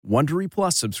Wondery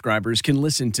Plus subscribers can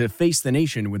listen to Face the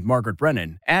Nation with Margaret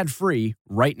Brennan ad-free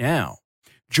right now.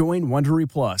 Join Wondery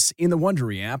Plus in the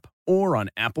Wondery app or on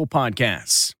Apple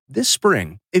Podcasts. This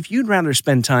spring, if you'd rather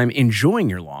spend time enjoying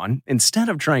your lawn instead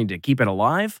of trying to keep it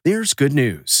alive, there's good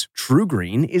news. True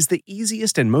Green is the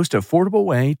easiest and most affordable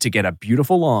way to get a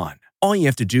beautiful lawn. All you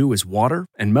have to do is water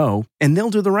and mow, and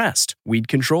they'll do the rest. Weed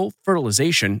control,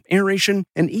 fertilization, aeration,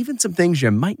 and even some things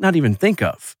you might not even think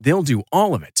of. They'll do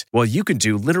all of it, while you can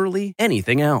do literally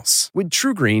anything else. With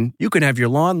True Green, you can have your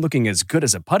lawn looking as good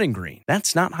as a putting green.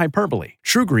 That's not hyperbole.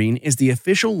 True Green is the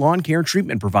official lawn care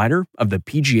treatment provider of the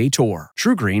PGA Tour.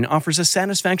 True Green offers a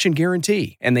satisfaction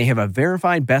guarantee, and they have a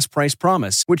verified best price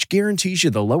promise, which guarantees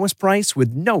you the lowest price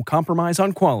with no compromise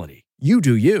on quality. You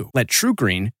do you. Let True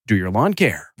Green do your lawn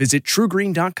care. Visit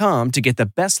TrueGreen.com to get the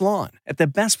best lawn at the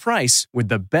best price with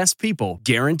the best people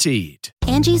guaranteed.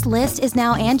 Angie's List is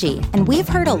now Angie, and we've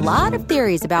heard a lot of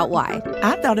theories about why.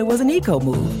 I thought it was an eco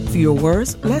move. Fewer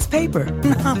words, less paper.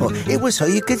 No, it was so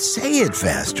you could say it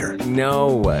faster.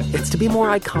 No, it's to be more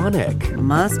iconic.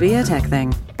 Must be a tech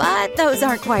thing. But those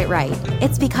aren't quite right.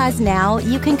 It's because now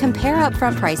you can compare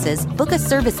upfront prices, book a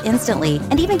service instantly,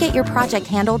 and even get your project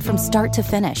handled from start to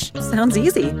finish. Sounds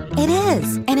easy. It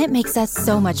is, and it makes us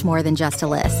so much more than just a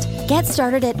list. Get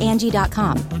started at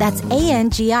Angie.com. That's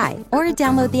ANGI, or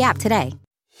download the app today.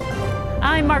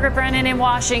 I'm Margaret Brennan in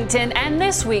Washington, and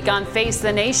this week on Face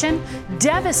the Nation,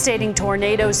 devastating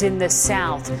tornadoes in the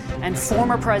South, and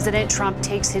former President Trump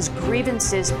takes his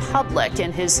grievances public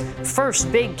in his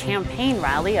first big campaign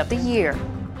rally of the year.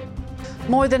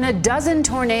 More than a dozen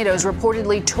tornadoes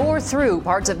reportedly tore through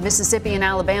parts of Mississippi and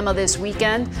Alabama this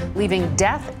weekend, leaving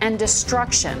death and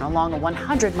destruction along a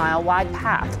 100-mile wide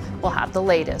path. We'll have the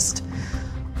latest.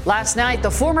 Last night,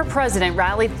 the former president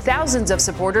rallied thousands of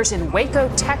supporters in Waco,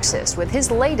 Texas, with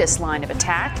his latest line of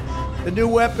attack. The new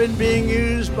weapon being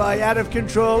used by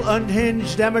out-of-control,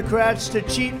 unhinged Democrats to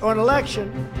cheat on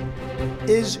election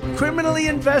is criminally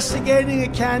investigating a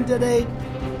candidate.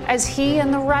 As he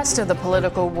and the rest of the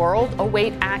political world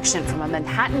await action from a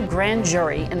Manhattan grand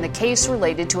jury in the case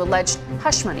related to alleged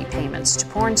hush money payments to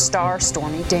porn star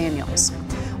Stormy Daniels.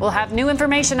 We'll have new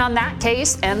information on that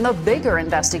case and the bigger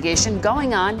investigation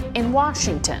going on in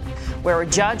Washington, where a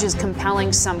judge is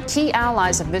compelling some key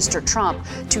allies of Mr. Trump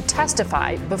to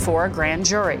testify before a grand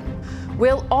jury.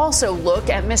 We'll also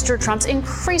look at Mr. Trump's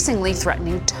increasingly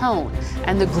threatening tone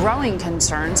and the growing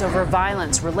concerns over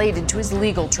violence related to his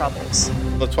legal troubles.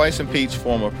 The twice impeached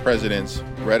former president's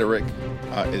rhetoric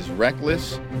is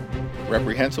reckless,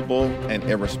 reprehensible, and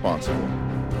irresponsible.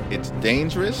 It's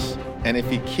dangerous, and if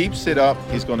he keeps it up,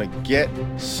 he's going to get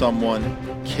someone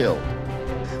killed.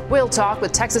 We'll talk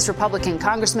with Texas Republican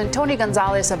Congressman Tony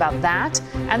Gonzalez about that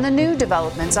and the new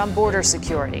developments on border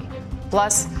security.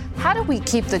 Plus, how do we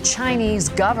keep the Chinese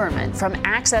government from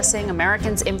accessing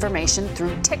Americans' information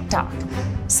through TikTok?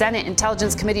 Senate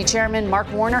Intelligence Committee Chairman Mark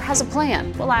Warner has a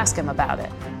plan. We'll ask him about it.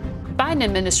 Biden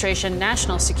administration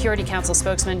National Security Council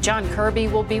spokesman John Kirby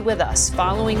will be with us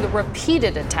following the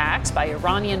repeated attacks by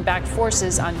Iranian-backed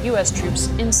forces on U.S. troops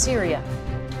in Syria.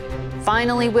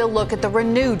 Finally, we'll look at the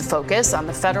renewed focus on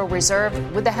the Federal Reserve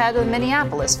with the head of the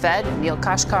Minneapolis Fed, Neel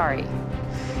Kashkari.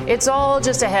 It's all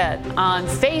just ahead on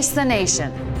Face the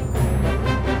Nation.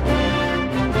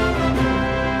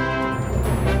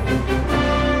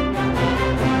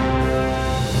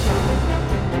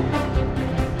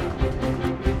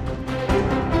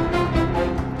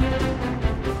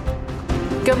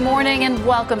 Good morning and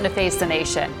welcome to Face the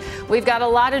Nation. We've got a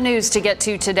lot of news to get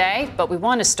to today, but we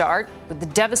want to start with the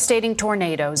devastating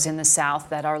tornadoes in the South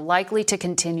that are likely to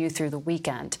continue through the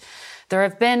weekend. There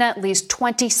have been at least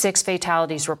 26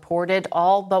 fatalities reported,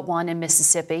 all but one in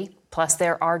Mississippi, plus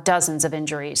there are dozens of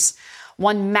injuries.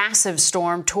 One massive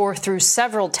storm tore through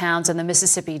several towns in the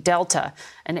Mississippi Delta,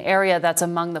 an area that's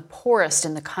among the poorest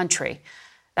in the country.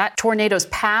 That tornado's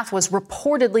path was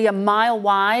reportedly a mile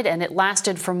wide, and it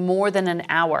lasted for more than an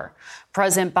hour.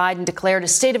 President Biden declared a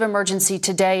state of emergency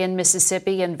today in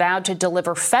Mississippi and vowed to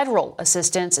deliver federal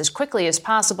assistance as quickly as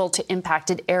possible to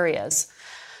impacted areas.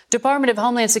 Department of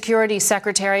Homeland Security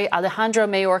Secretary Alejandro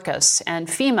Mayorkas and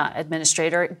FEMA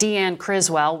Administrator Deanne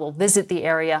Criswell will visit the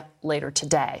area later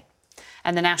today.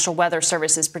 And the National Weather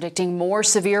Service is predicting more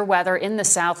severe weather in the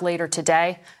South later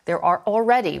today. There are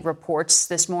already reports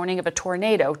this morning of a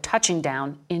tornado touching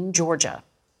down in Georgia.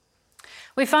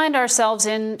 We find ourselves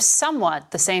in somewhat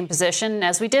the same position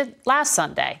as we did last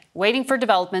Sunday, waiting for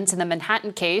developments in the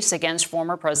Manhattan case against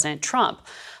former President Trump.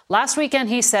 Last weekend,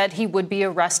 he said he would be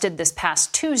arrested this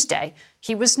past Tuesday.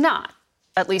 He was not,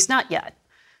 at least not yet.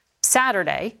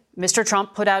 Saturday, Mr.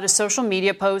 Trump put out a social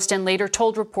media post and later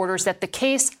told reporters that the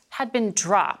case had been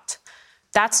dropped.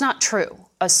 That's not true.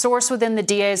 A source within the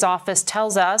DA's office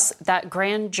tells us that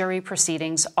grand jury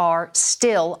proceedings are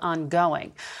still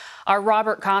ongoing. Our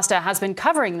Robert Costa has been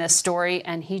covering this story,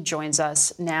 and he joins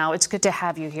us now. It's good to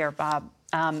have you here, Bob.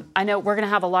 I know we're going to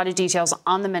have a lot of details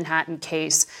on the Manhattan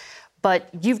case, but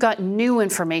you've got new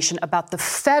information about the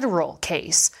federal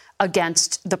case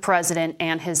against the president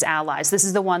and his allies. This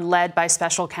is the one led by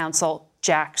special counsel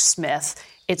Jack Smith.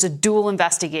 It's a dual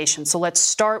investigation. So let's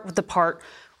start with the part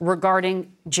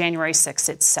regarding January 6th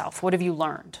itself. What have you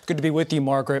learned? Good to be with you,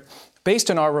 Margaret.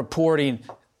 Based on our reporting,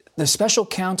 the special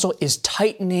counsel is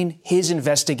tightening his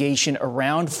investigation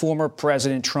around former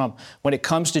President Trump when it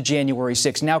comes to January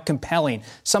 6th, now compelling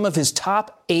some of his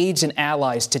top aides and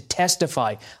allies to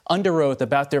testify under oath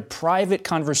about their private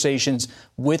conversations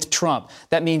with Trump.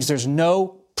 That means there's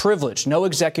no privilege, no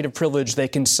executive privilege they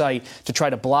can cite to try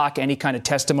to block any kind of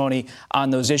testimony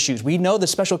on those issues. We know the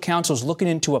special counsel is looking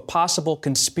into a possible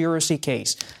conspiracy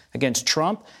case against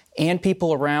Trump and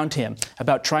people around him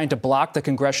about trying to block the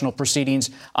congressional proceedings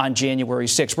on January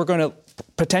 6th. We're going to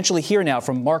potentially hear now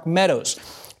from Mark Meadows,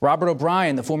 Robert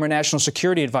O'Brien, the former national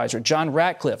security advisor, John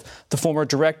Ratcliffe, the former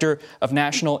director of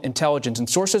national intelligence. And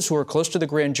sources who are close to the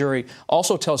grand jury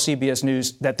also tell CBS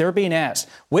News that they're being asked,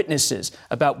 witnesses,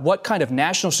 about what kind of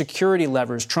national security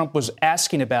levers Trump was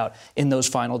asking about in those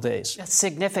final days. That's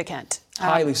significant.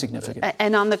 Highly significant.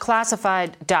 And on the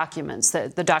classified documents,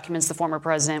 the documents the former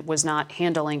president was not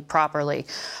handling properly,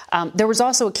 there was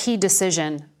also a key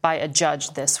decision by a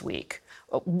judge this week.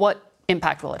 What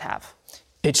impact will it have?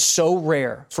 It's so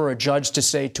rare for a judge to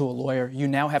say to a lawyer, you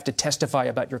now have to testify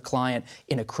about your client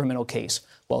in a criminal case.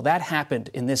 Well, that happened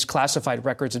in this classified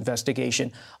records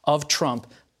investigation of Trump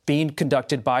being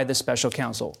conducted by the special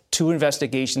counsel. 2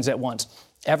 investigations at once.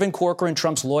 Evan Corcoran,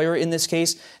 Trump's lawyer in this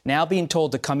case, now being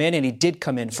told to come in, and he did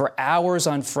come in for hours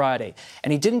on Friday.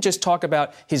 And he didn't just talk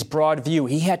about his broad view.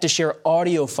 He had to share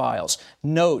audio files,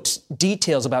 notes,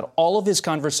 details about all of his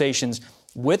conversations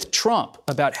with Trump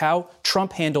about how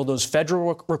Trump handled those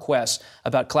federal requests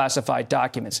about classified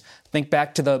documents. Think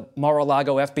back to the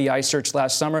Mar-a-Lago FBI search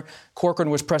last summer. Corcoran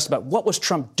was pressed about what was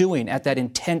Trump doing at that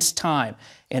intense time.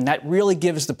 And that really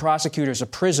gives the prosecutors a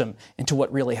prism into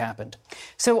what really happened.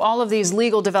 So all of these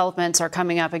legal developments are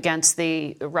coming up against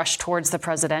the rush towards the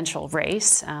presidential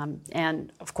race.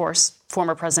 And, of course,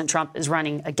 former President Trump is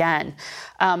running again.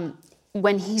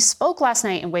 When he spoke last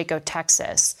night in Waco,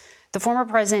 Texas, the former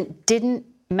president didn't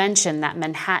mention that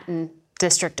Manhattan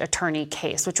district attorney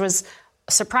case, which was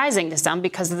surprising to some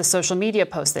because of the social media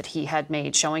post that he had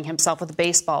made showing himself with a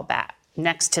baseball bat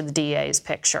next to the DA's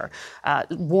picture,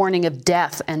 warning of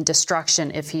death and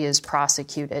destruction if he is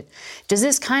prosecuted. Does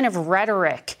this kind of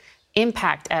rhetoric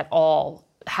impact at all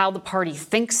how the party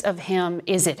thinks of him?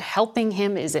 Is it helping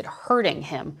him? Is it hurting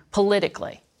him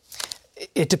politically?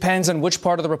 It depends on which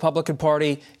part of the Republican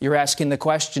Party you're asking the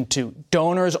question to.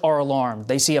 Donors are alarmed.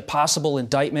 They see a possible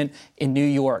indictment in New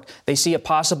York. They see a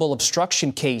possible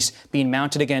obstruction case being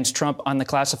mounted against Trump on the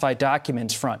classified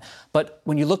documents front. But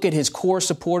when you look at his core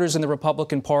supporters in the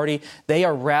Republican Party, they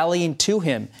are rallying to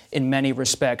him in many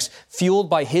respects, fueled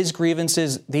by his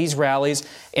grievances, these rallies.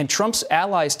 And Trump's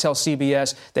allies tell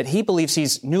CBS that he believes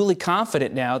he's newly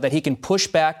confident now that he can push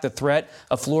back the threat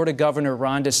of Florida Governor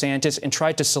Ron DeSantis and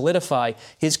try to solidify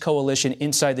his coalition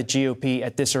inside the GOP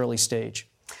at this early stage.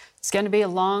 It's going to be a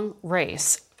long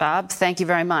race. Bob, thank you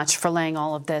very much for laying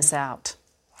all of this out.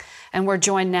 And we're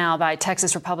joined now by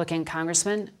Texas Republican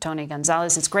Congressman Tony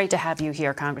Gonzalez. It's great to have you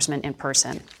here, Congressman, in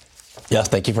person. Yes,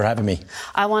 thank you for having me.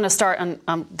 I want to start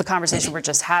on the conversation we're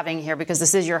just having here because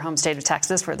this is your home state of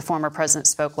Texas, where the former president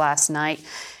spoke last night.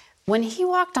 When he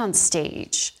walked on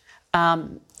stage,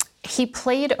 he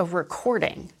played a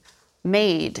recording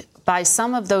made by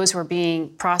some of those who are being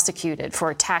prosecuted for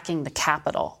attacking the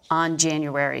Capitol on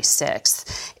January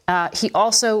 6th. He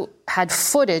also had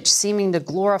footage seeming to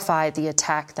glorify the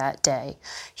attack that day.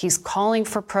 He's calling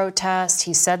for protest.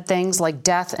 He said things like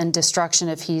death and destruction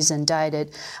if he's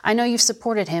indicted. I know you've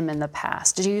supported him in the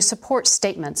past. Do you support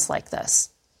statements like this?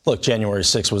 Look, January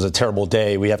 6th was a terrible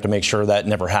day. We have to make sure that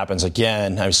never happens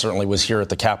again. I certainly was here at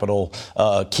the Capitol,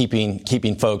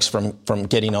 keeping folks from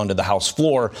getting onto the House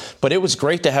floor. But it was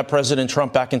great to have President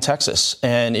Trump back in Texas.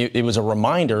 And it was a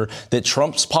reminder that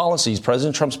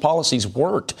President Trump's policies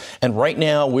worked. And right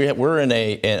now we're in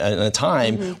a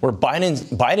time where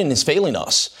Biden is failing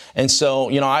us. And so,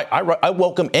 I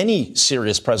welcome any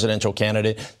serious presidential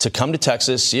candidate to come to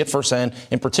Texas, see it firsthand.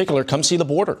 In particular, come see the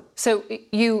border. So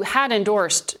you had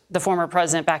endorsed endorsed the former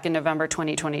president back in November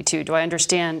 2022. Do I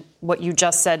understand what you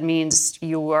just said means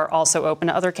you are also open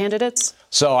to other candidates?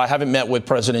 So I haven't met with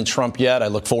President Trump yet. I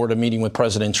look forward to meeting with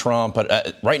President Trump.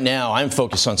 But right now, I'm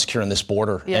focused on securing this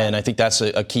border. Yeah. And I think that's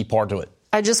a key part to it.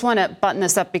 I just want to button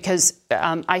this up because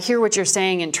I hear what you're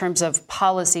saying in terms of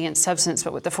policy and substance,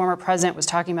 but what the former president was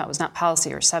talking about was not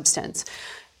policy or substance.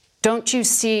 Don't you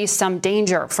see some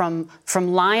danger from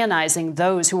lionizing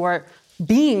those who are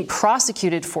being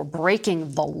prosecuted for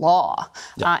breaking the law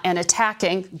and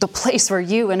attacking the place where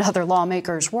you and other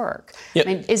lawmakers work? I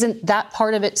mean, isn't that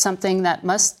part of it something that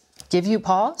must give you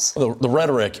pause? The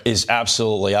rhetoric is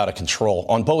absolutely out of control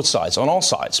on both sides, on all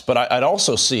sides. But I'd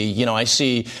also see, I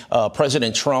see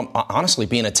President Trump honestly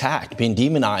being attacked, being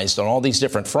demonized on all these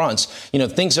different fronts.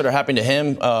 Things that are happening to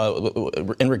him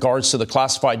in regards to the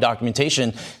classified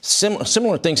documentation,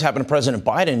 similar things happen to President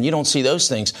Biden. You don't see those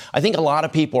things. I think a lot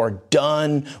of people are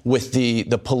done with the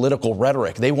political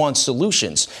rhetoric. They want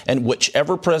solutions. And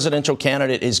whichever presidential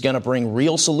candidate is going to bring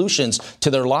real solutions to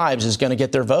their lives is going to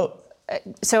get their vote.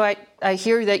 So I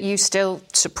hear that you still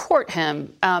support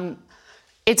him.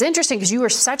 It's interesting because you are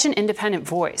such an independent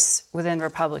voice within the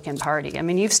Republican Party. I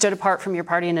mean, you've stood apart from your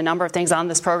party in a number of things on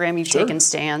this program. You've taken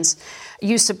stands.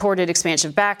 You supported expansion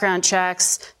of background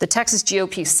checks. The Texas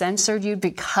GOP censored you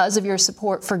because of your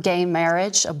support for gay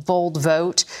marriage, a bold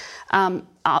vote,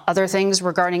 other things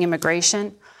regarding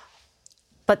immigration.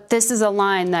 But this is a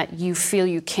line that you feel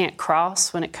you can't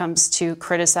cross when it comes to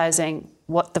criticizing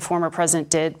what the former president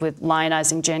did with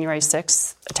lionizing January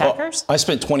 6th attackers? Well, I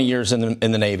spent 20 years in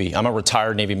the Navy. I'm a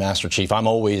retired Navy Master Chief. I'm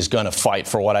always going to fight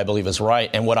for what I believe is right.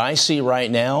 And what I see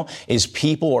right now is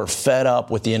people are fed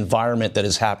up with the environment that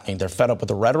is happening. They're fed up with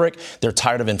the rhetoric. They're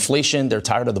tired of inflation. They're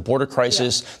tired of the border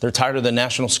crisis. Yeah. They're tired of the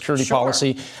national security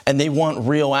policy. And they want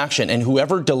real action. And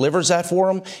whoever delivers that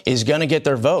for them is going to get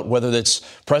their vote, whether it's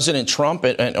President Trump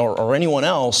or anyone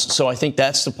else. So I think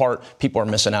that's the part people are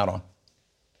missing out on.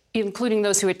 Including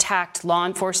those who attacked law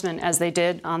enforcement as they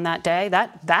did on that day.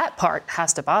 That part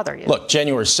has to bother you. Look,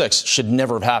 January 6th should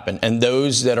never have happened. And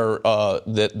those that are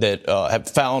have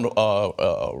found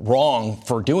wrong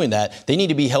for doing that, they need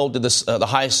to be held to the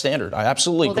highest standard. I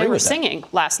absolutely agree with that. They were singing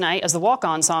last night as the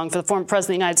walk-on song for the former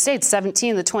president of the United States.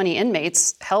 17 of the 20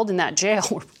 inmates held in that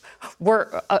jail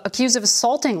were accused of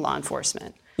assaulting law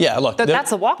enforcement. Yeah, look,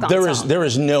 that's a walk-on song. There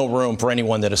is no room for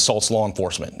anyone that assaults law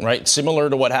enforcement, right? Similar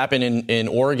to what happened in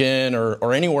Oregon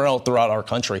or anywhere else throughout our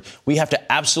country. We have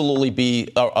to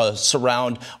absolutely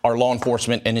surround our law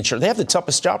enforcement and ensure they have the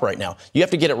toughest job right now. You have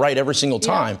to get it right every single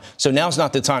time. Yeah. So now's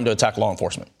not the time to attack law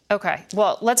enforcement. Okay.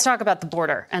 Well, let's talk about the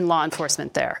border and law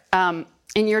enforcement there.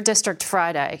 In your district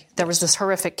Friday, there was this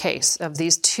horrific case of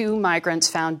these 2 migrants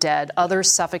found dead, others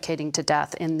suffocating to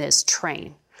death in this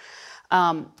train.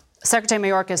 Secretary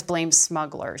Mayorkas blames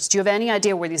smugglers. Do you have any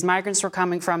idea where these migrants were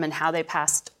coming from and how they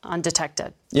passed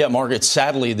undetected? Yeah, Margaret,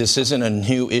 sadly, this isn't a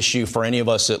new issue for any of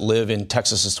us that live in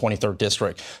Texas's 23rd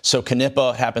district. So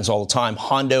Canepa happens all the time.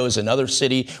 Hondo is another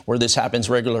city where this happens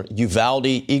regularly. Uvalde,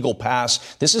 Eagle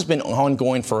Pass. This has been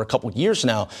ongoing for a couple of years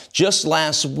now. Just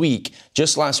last week in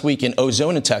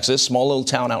Ozona, Texas, small little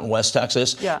town out in West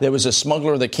Texas, there was a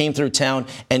smuggler that came through town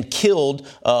and killed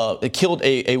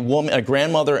a woman, a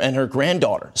grandmother and her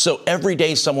granddaughter. So every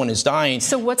day someone is dying.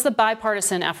 So what's the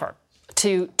bipartisan effort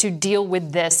to deal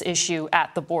with this issue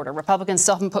at the border? Republicans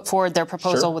still haven't put forward their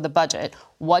proposal with the budget.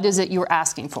 What is it you're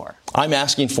asking for? I'm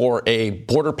asking for a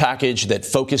border package that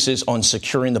focuses on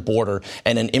securing the border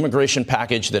and an immigration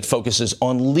package that focuses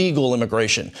on legal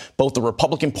immigration. Both the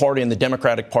Republican Party and the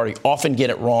Democratic Party often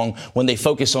get it wrong when they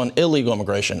focus on illegal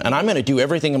immigration. And I'm going to do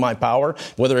everything in my power,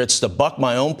 whether it's to buck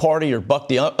my own party or buck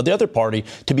the other party,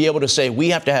 to be able to say we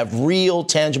have to have real,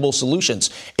 tangible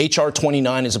solutions. H.R.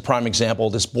 29 is a prime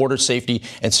example, this Border Safety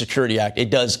and Security Act.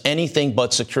 It does anything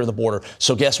but secure the border.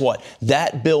 So guess what?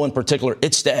 That bill in particular,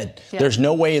 it's dead. Yeah. There's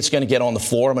no way it's going to get on the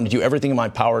floor. I'm going to do everything in my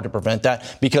power to prevent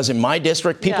that, because in my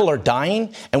district, people are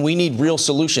dying and we need real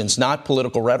solutions, not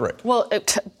political rhetoric. Well,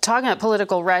 talking about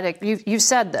political rhetoric, you've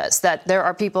said this, that there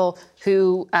are people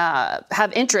who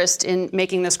have interest in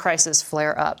making this crisis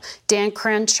flare up. Dan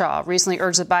Crenshaw recently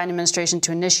urged the Biden administration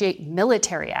to initiate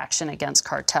military action against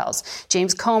cartels.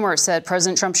 James Comer said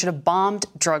President Trump should have bombed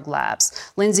drug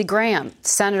labs. Lindsey Graham,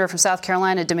 senator from South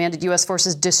Carolina, demanded U.S.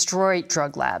 forces destroy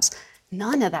drug labs.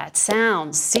 None of that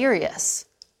sounds serious.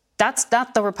 That's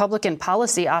not the Republican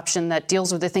policy option that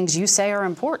deals with the things you say are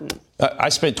important. I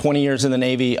spent 20 years in the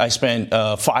Navy. I spent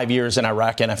 5 years in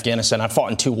Iraq and Afghanistan. I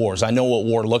fought in 2 wars. I know what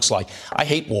war looks like. I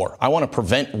hate war. I want to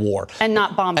prevent war. And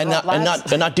not bomb and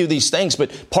not do these things.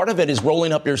 But part of it is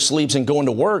rolling up your sleeves and going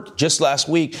to work. Just last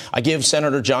week, I give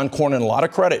Senator John Cornyn a lot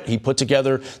of credit. He put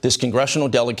together this congressional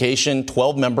delegation,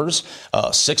 12 members,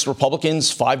 6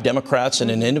 Republicans, 5 Democrats, and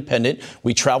an independent.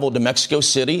 We traveled to Mexico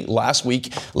City last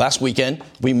weekend.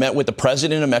 We met with the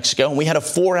president of Mexico, and we had a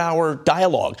 4-hour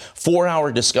dialogue,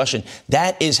 4-hour discussion.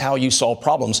 That is how you solve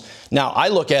problems. Now, I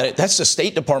look at it, that's the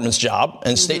State Department's job,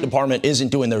 and the State Department isn't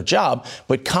doing their job,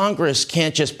 but Congress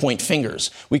can't just point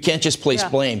fingers. We can't just place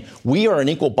blame. We are an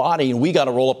equal body, and we got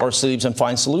to roll up our sleeves and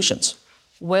find solutions.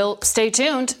 We'll stay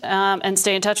tuned and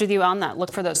stay in touch with you on that.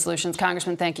 Look for those solutions.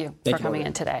 Congressman, thank you for coming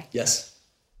in today. Yes.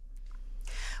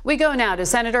 We go now to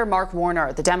Senator Mark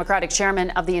Warner, the Democratic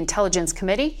chairman of the Intelligence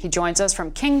Committee. He joins us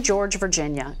from King George,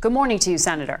 Virginia. Good morning to you,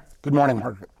 Senator. Good morning,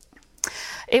 Margaret.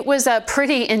 It was a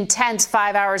pretty intense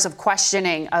 5 hours of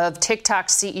questioning of TikTok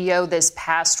CEO this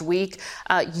past week.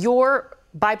 Your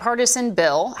bipartisan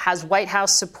bill has White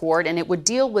House support, and it would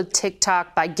deal with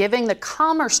TikTok by giving the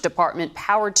Commerce Department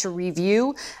power to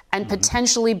review and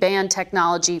potentially ban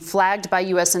technology flagged by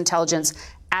U.S. intelligence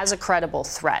as a credible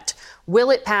threat.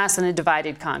 Will it pass in a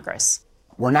divided Congress?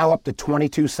 We're now up to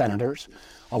 22 senators,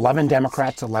 11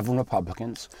 Democrats, 11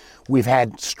 Republicans. We've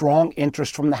had strong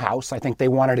interest from the House. I think they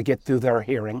wanted to get through their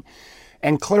hearing.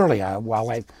 And clearly, while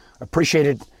I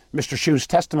appreciated Mr. Chu's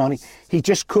testimony, he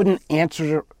just couldn't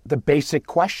answer the basic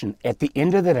question. At the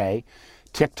end of the day,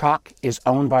 TikTok is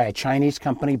owned by a Chinese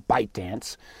company,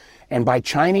 ByteDance, and by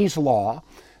Chinese law,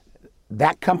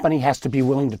 that company has to be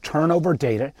willing to turn over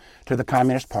data to the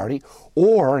Communist Party,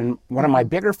 or, and one of my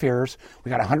bigger fears, we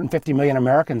got 150 million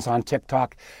Americans on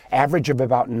TikTok, average of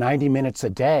about 90 minutes a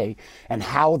day, and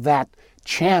how that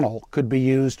channel could be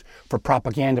used for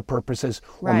propaganda purposes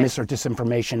or mis or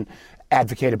disinformation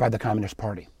advocated by the Communist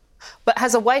Party. But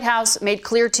has the White House made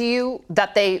clear to you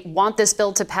that they want this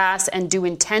bill to pass and do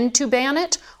intend to ban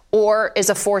it, or is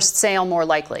a forced sale more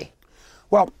likely?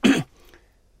 Well,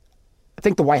 I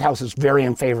think the White House is very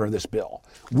in favor of this bill.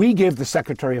 We give the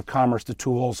Secretary of Commerce the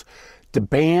tools to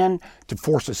ban, to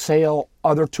force a sale,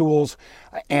 other tools.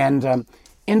 And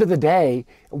end of the day,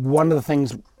 one of the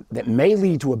things that may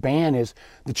lead to a ban is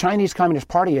the Chinese Communist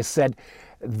Party has said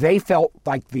they felt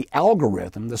like the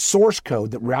algorithm, the source code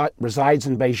that resides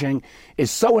in Beijing is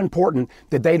so important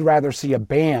that they'd rather see a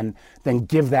ban than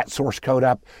give that source code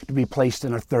up to be placed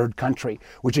in a third country,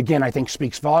 which again, I think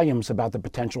speaks volumes about the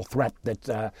potential threat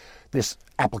that this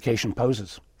application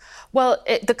poses. Well,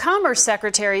 the Commerce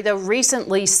Secretary, though,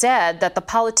 recently said that the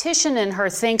politician in her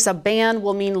thinks a ban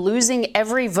will mean losing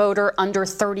every voter under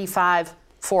 35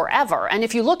 forever. And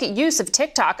if you look at use of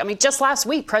TikTok, I mean, just last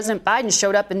week, President Biden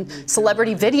showed up in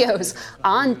celebrity videos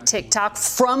on TikTok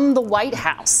from the White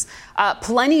House.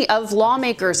 Plenty of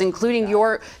lawmakers, including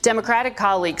your Democratic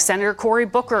colleague, Senator Cory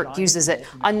Booker, uses it.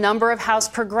 A number of House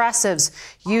progressives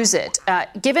use it.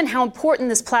 Given how important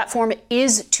this platform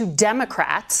is to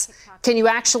Democrats, can you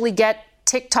actually get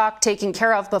TikTok taken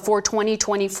care of before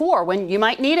 2024 when you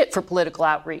might need it for political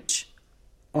outreach?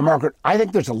 Well, Margaret, I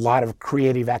think there's a lot of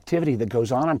creative activity that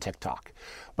goes on TikTok.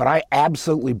 But I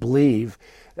absolutely believe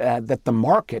that the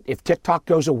market, if TikTok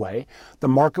goes away, the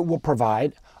market will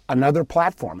provide another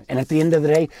platform. And at the end of the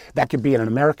day, that could be an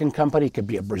American company, it could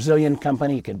be a Brazilian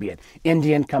company, it could be an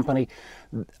Indian company.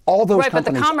 All those companies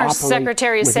but the Commerce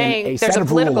Secretary is saying there's a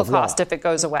political cost if it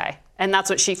goes away. And that's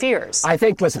what she fears. I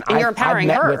think, listen, and you're empowering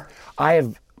her. I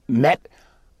have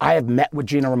met with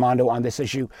Gina Raimondo on this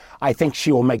issue. I think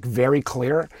she will make very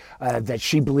clear that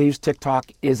she believes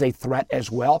TikTok is a threat as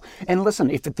well. And listen,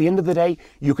 if at the end of the day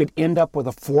you could end up with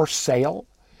a forced sale,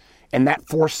 and that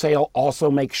forced sale also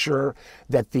makes sure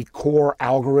that the core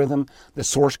algorithm, the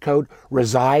source code,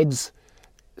 resides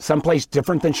someplace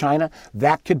different than China,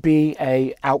 that could be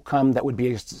an outcome that would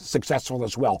be successful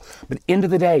as well. But end of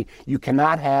the day, you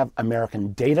cannot have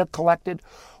American data collected,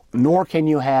 nor can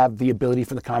you have the ability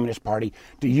for the Communist Party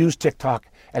to use TikTok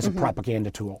as a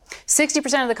propaganda tool.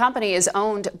 60% of the company is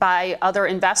owned by other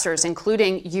investors,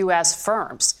 including U.S.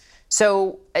 firms.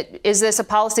 So is this a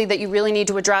policy that you really need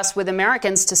to address with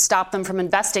Americans to stop them from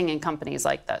investing in companies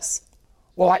like this?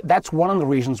 Well, that's one of the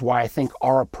reasons why I think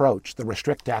our approach, the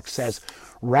Restrict Act, says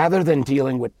rather than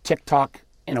dealing with TikTok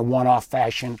in a one-off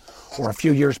fashion, or a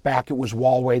few years back it was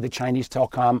Huawei, the Chinese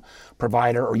telecom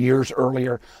provider, or years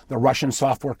earlier the Russian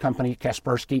software company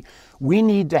Kaspersky, we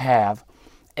need to have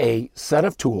a set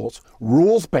of tools,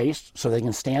 rules-based, so they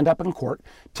can stand up in court.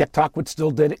 TikTok would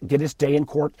still get its day in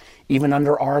court, even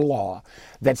under our law,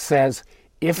 that says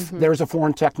if there's a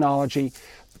foreign technology,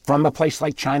 from a place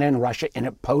like China and Russia, and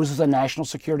it poses a national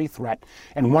security threat.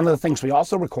 And one of the things we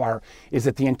also require is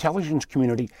that the intelligence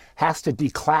community has to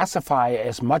declassify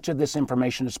as much of this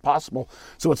information as possible.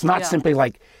 So it's not simply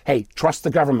like, hey, trust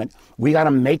the government. We got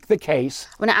to make the case.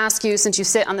 I'm going to ask you, since you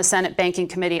sit on the Senate Banking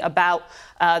Committee, about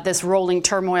this rolling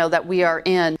turmoil that we are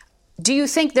in. Do you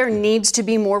think there needs to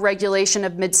be more regulation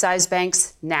of mid-sized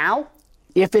banks now?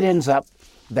 If it ends up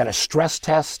that a stress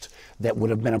test that would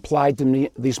have been applied to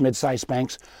these mid-sized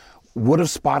banks would have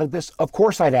spotted this, of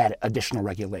course I'd add additional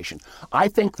regulation. I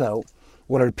think, though,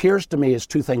 what it appears to me is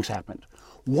two things happened.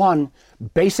 One,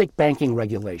 basic banking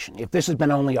regulation. If this had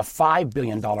been only a $5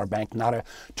 billion bank, not a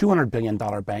 $200 billion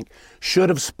bank, should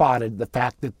have spotted the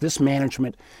fact that this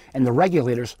management and the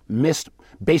regulators missed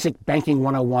basic banking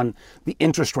 101, the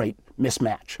interest rate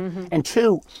mismatch. And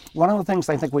two, one of the things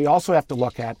I think we also have to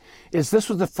look at is this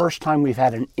was the first time we've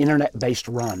had an internet-based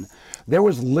run. There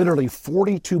was literally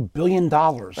 $42 billion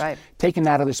taken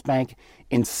out of this bank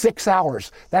in 6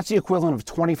 hours. That's the equivalent of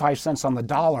 25 cents on the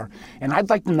dollar. And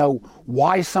I'd like to know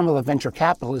why some of the venture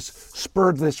capitalists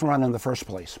spurred this run in the first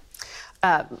place.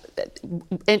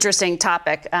 Interesting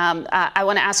topic. I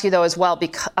want to ask you, though, as well,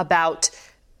 about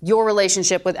your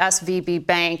relationship with SVB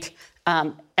Bank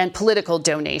and political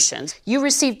donations. You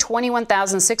received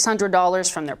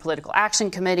 $21,600 from their political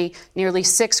action committee, nearly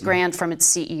 $6,000 from its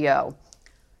CEO.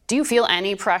 Do you feel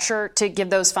any pressure to give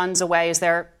those funds away? Is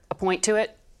there a point to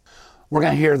it? We're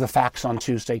going to hear the facts on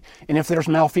Tuesday. And if there's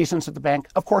malfeasance at the bank,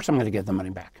 of course I'm going to give the money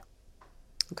back.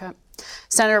 Okay.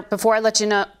 Senator, before I let you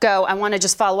go, I want to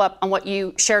just follow up on what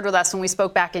you shared with us when we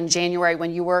spoke back in January,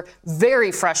 when you were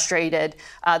very frustrated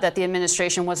that the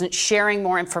administration wasn't sharing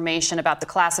more information about the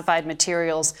classified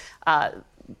materials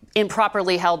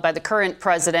improperly held by the current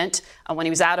president when he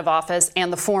was out of office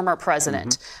and the former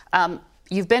president.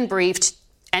 You've been briefed.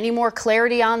 Any more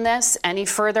clarity on this? Any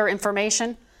further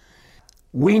information?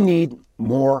 We need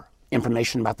more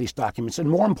information about these documents. And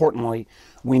more importantly,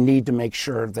 we need to make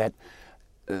sure that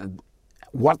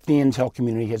what the intel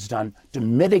community has done to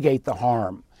mitigate the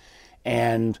harm.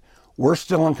 And we're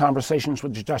still in conversations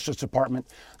with the Justice Department.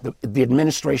 The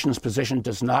administration's position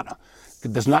does not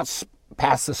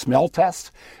pass the smell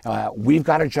test. We've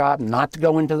got a job not to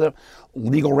go into the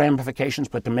legal ramifications,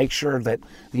 but to make sure that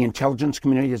the intelligence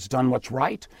community has done what's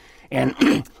right.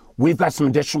 And we've got some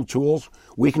additional tools.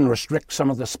 We can restrict some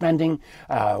of the spending.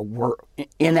 We're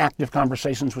in active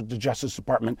conversations with the Justice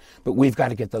Department, but we've got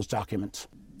to get those documents.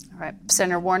 All right.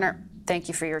 Senator Warner, thank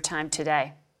you for your time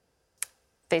today.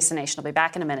 Face the Nation will be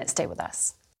back in a minute. Stay with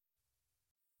us.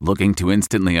 Looking to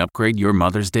instantly upgrade your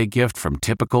Mother's Day gift from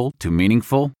typical to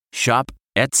meaningful? Shop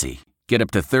Etsy. Get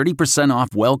up to 30% off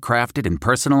well-crafted and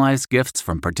personalized gifts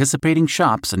from participating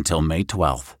shops until May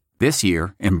 12th. This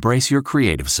year, embrace your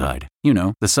creative side. You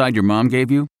know, the side your mom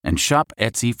gave you. And shop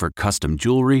Etsy for custom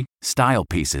jewelry, style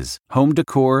pieces, home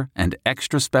decor, and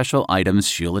extra special items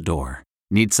she'll adore.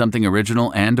 Need something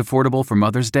original and affordable for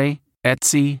Mother's Day?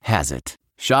 Etsy has it.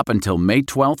 Shop until May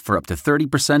 12th for up to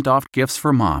 30% off gifts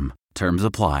for mom. Terms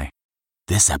apply.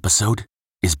 This episode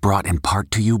is brought in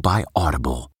part to you by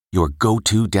Audible, your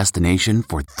go-to destination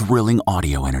for thrilling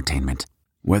audio entertainment.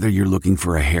 Whether you're looking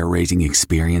for a hair-raising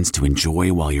experience to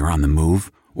enjoy while you're on the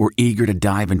move or eager to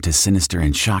dive into sinister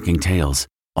and shocking tales,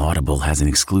 Audible has an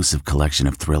exclusive collection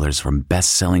of thrillers from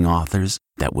best-selling authors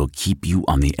that will keep you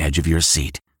on the edge of your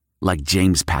seat. Like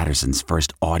James Patterson's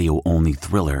first audio-only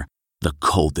thriller, The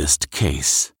Coldest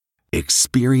Case.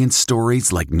 Experience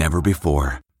stories like never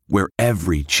before, where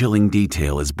every chilling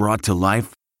detail is brought to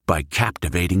life by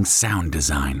captivating sound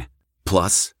design.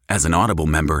 Plus, as an Audible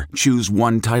member, choose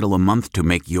one title a month to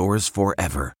make yours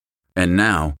forever. And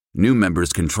now, new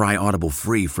members can try Audible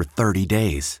free for 30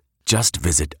 days. Just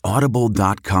visit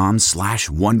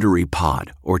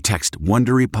audible.com/WonderyPod or text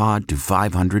WonderyPod to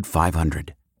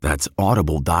 500-500. That's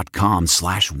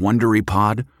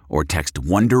audible.com/WonderyPod or text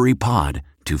WonderyPod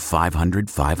to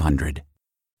 500-500.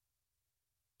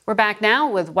 We're back now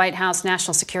with White House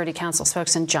National Security Council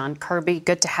spokesman John Kirby.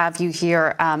 Good to have you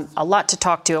here. A lot to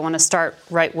talk to. I want to start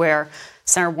right where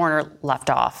Senator Warner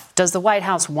left off. Does the White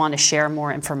House want to share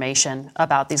more information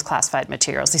about these classified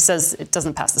materials? He says it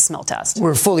doesn't pass the smell test.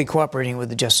 We're fully cooperating with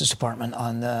the Justice Department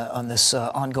on this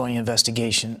ongoing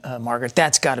investigation, Margaret.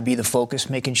 That's got to be the focus,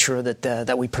 making sure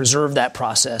that we preserve that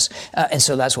process. And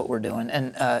so that's what we're doing.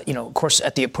 And, of course,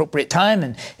 at the appropriate time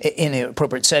and in an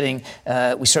appropriate setting,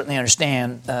 we certainly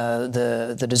understand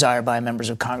the desire by members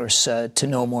of Congress to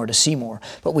know more, to see more.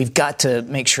 But we've got to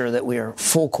make sure that we are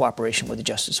full cooperation with the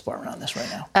Justice Department on this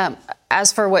right now.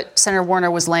 As for what Senator Warner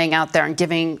was laying out there and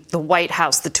giving the White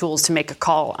House the tools to make a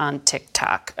call on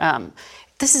TikTok,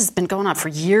 this has been going on for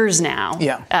years now.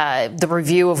 Yeah. The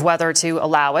review of whether to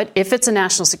allow it. If it's a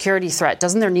national security threat,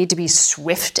 doesn't there need to be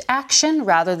swift action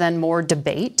rather than more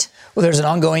debate? Well, there's an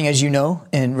ongoing, as you know,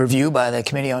 in review by the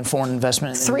Committee on Foreign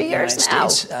Investment in the United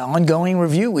States. Ongoing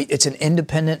review. It's an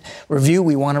independent review.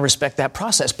 We want to respect that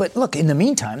process. But look, in the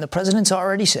meantime, the president's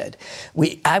already said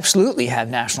we absolutely have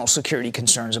national security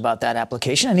concerns about that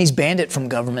application, and he's banned it from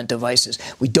government devices.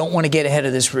 We don't want to get ahead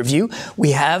of this review.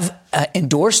 We have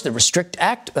endorsed the Restrict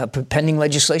Act, pending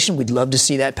legislation. We'd love to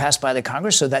see that passed by the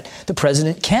Congress so that the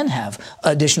president can have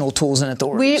additional tools and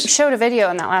authorities. We showed a video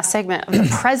in that last segment of the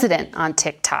president on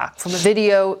TikTok from a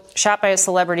video shot by a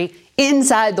celebrity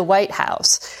inside the White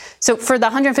House. So for the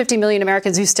 150 million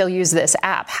Americans who still use this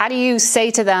app, how do you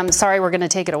say to them, sorry, we're going to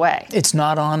take it away? It's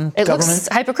not on it government. Looks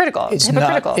hypocritical.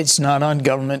 It's not on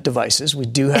government devices. We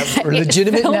do have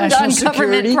legitimate national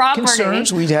security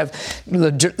concerns. We have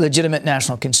legitimate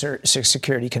national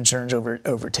security concerns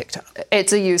over TikTok.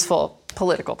 It's a useful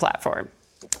political platform.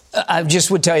 I just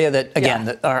would tell you that, again,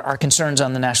 that our concerns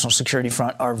on the national security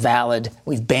front are valid.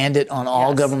 We've banned it on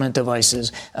all government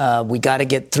devices. We got to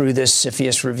get through this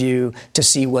CFIUS review to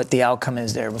see what the outcome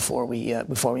is there before we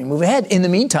move ahead. In the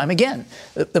meantime, again,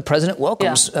 the president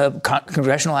welcomes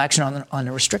congressional action on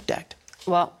the Restrict Act.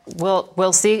 Well,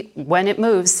 we'll see when it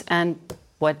moves and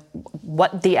what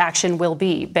the action will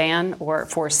be, ban or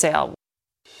for sale.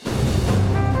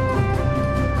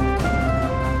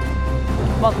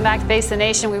 Welcome back to Face the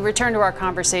Nation. We return to our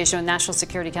conversation with National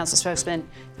Security Council spokesman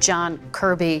John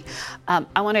Kirby.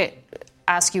 I want to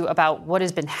ask you about what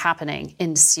has been happening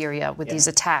in Syria with these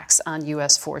attacks on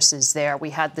U.S. forces there.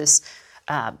 We had this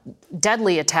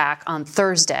deadly attack on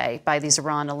Thursday by these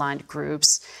Iran-aligned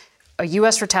groups, a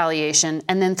U.S. retaliation,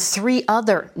 and then 3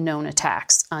 other known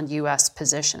attacks on U.S.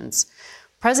 positions.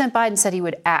 President Biden said he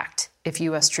would act if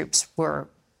U.S. troops were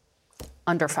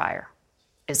under fire.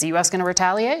 Is the U.S. going to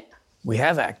retaliate? We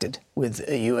have acted with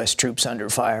U.S. troops under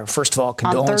fire. First of all,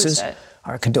 condolences.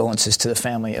 Our condolences to the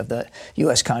family of the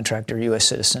U.S. contractor, U.S.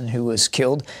 citizen who was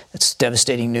killed. That's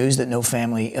devastating news that no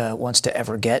family wants to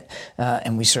ever get,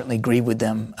 and we certainly grieve with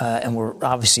them. And we're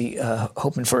obviously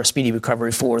hoping for a speedy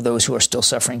recovery for those who are still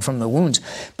suffering from the wounds.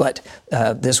 But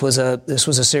this was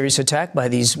a serious attack by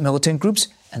these militant groups,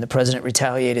 and the president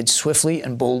retaliated swiftly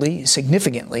and boldly,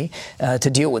 significantly, to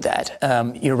deal with that.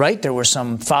 You're right. There was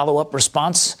some follow-up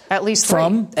response. At least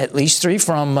 3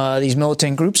 from these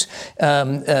militant groups.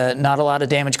 Not a lot of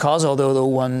damage caused, although the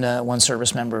one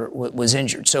service member was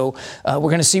injured. So we're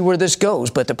going to see where this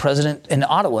goes. But the president in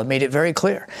Ottawa made it very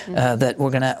clear that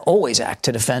we're going to always act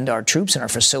to defend our troops and our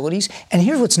facilities. And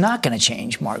here's what's not going to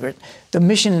change, Margaret. The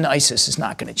mission in ISIS is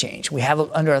not going to change. We have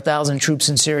under 1,000 troops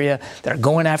in Syria that are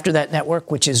going after that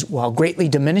network, which is, while greatly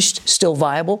diminished, still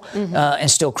viable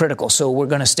and still critical. So we're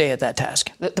going to stay at that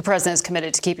task. The president is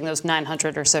committed to keeping those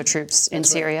 900 or so troops in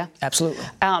Syria. Right. Absolutely.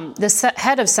 The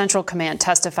head of Central Command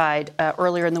testified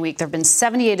earlier in the week there have been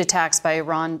 78 attacks by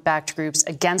Iran-backed groups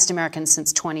against Americans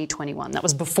since 2021. That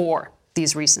was before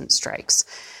these recent strikes.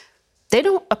 They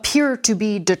don't appear to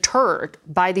be deterred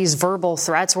by these verbal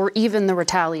threats or even the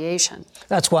retaliation.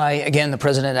 That's why, again, the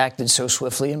president acted so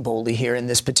swiftly and boldly here in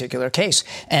this particular case.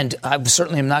 And I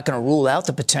certainly am not going to rule out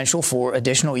the potential for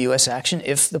additional U.S. action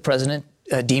if the president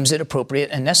deems it appropriate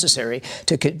and necessary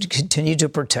to continue to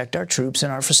protect our troops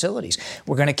and our facilities.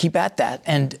 We're going to keep at that.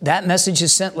 And that message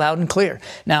is sent loud and clear.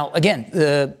 Now,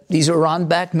 again, these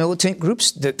Iran-backed militant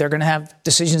groups, they're going to have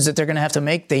decisions that they're going to have to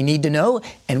make. They need to know.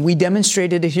 And we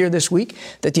demonstrated it here this week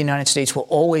that the United States will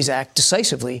always act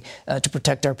decisively to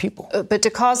protect our people. But to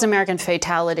cause American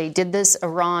fatality, did this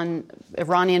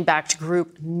Iranian-backed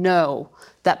group know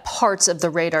that parts of the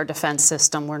radar defense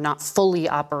system were not fully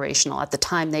operational at the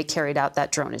time they carried out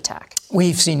that drone attack?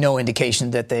 We've seen no indication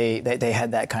that they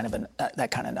had that kind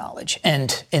of knowledge.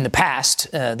 And in the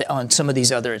past, on some of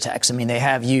these other attacks, I mean, they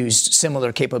have used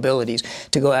similar capabilities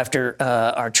to go after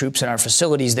our troops and our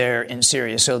facilities there in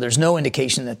Syria. So there's no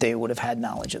indication that they would have had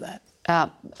knowledge of that.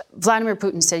 Vladimir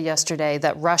Putin said yesterday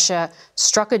that Russia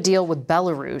struck a deal with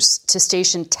Belarus to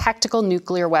station tactical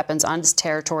nuclear weapons on its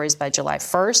territories by July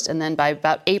 1st. And then by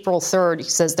about April 3rd, he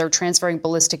says they're transferring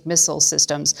ballistic missile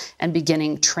systems and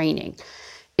beginning training.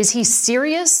 Is he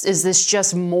serious? Is this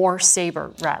just more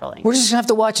saber rattling? We're just going to have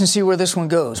to watch and see where this one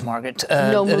goes, Margaret.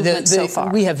 No movement so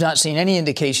far. We have not seen any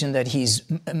indication that he's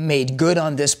made good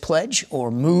on this pledge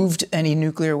or moved any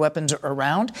nuclear weapons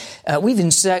around. We've in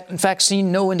fact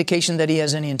seen no indication that he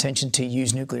has any intention to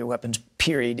use nuclear weapons,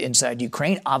 period, inside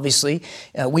Ukraine. Obviously,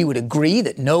 we would agree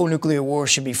that no nuclear war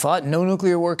should be fought. No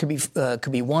nuclear war could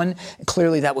be won.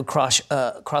 Clearly, that would cross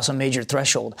a major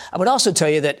threshold. I would also tell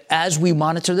you that as we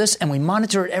monitor this, and we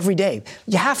monitor it it every day.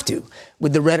 You have to,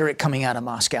 with the rhetoric coming out of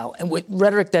Moscow and with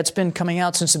rhetoric that's been coming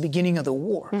out since the beginning of the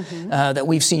war, that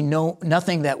we've seen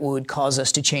nothing that would cause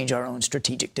us to change our own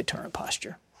strategic deterrent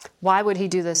posture. Why would he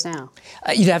do this now?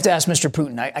 You'd have to ask Mr.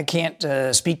 Putin. I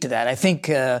can't speak to that. I think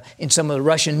in some of the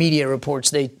Russian media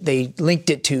reports, they linked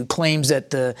it to claims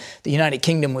that the United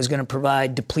Kingdom was going to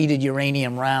provide depleted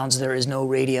uranium rounds. There is no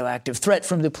radioactive threat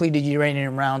from depleted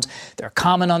uranium rounds. They're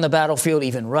common on the battlefield.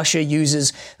 Even Russia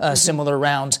uses similar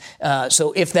rounds.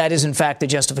 So if that is, in fact, the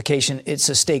justification, it's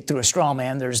a stake through a straw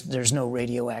man. There's no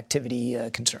radioactivity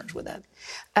concerns with that.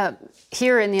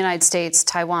 Here in the United States,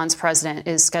 Taiwan's president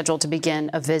is scheduled to begin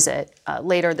a visit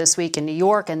later this week in New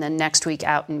York and then next week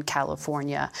out in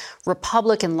California.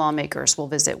 Republican lawmakers will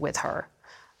visit with her.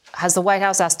 Has the White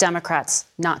House asked Democrats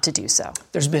not to do so?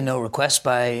 There's been no request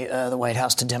by the White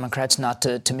House to Democrats not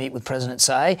to meet with President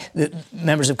Tsai. The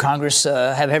members of Congress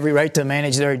have every right to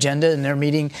manage their agenda and their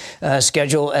meeting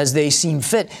schedule as they seem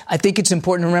fit. I think it's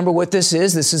important to remember what this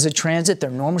is. This is a transit. They're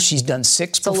normal. She's done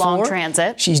 6 before. It's a long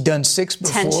transit. She's done 6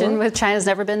 before. Tension with China's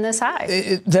never been this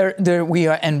high. There we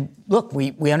are. And look,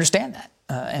 we understand that.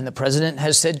 And the president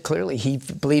has said clearly he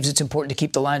believes it's important to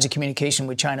keep the lines of communication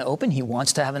with China open. He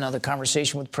wants to have another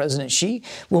conversation with President Xi.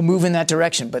 We'll move in that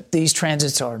direction. But these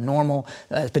transits are normal,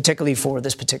 particularly for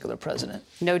this particular president.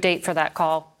 No date for that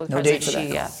call with President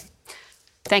Xi yet.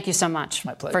 Thank you so much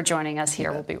for joining us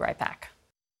here. We'll be right back.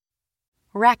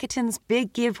 Rakuten's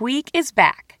Big Give Week is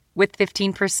back with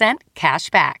 15% cash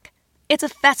back. It's a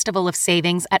festival of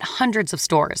savings at hundreds of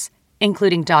stores,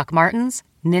 including Doc Martens,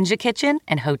 Ninja Kitchen,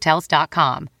 and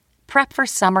Hotels.com. Prep for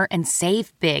summer and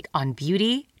save big on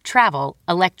beauty, travel,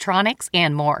 electronics,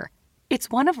 and more.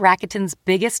 It's one of Rakuten's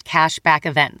biggest cashback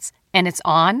events, and it's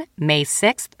on May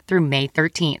 6th through May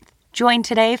 13th. Join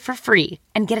today for free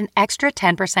and get an extra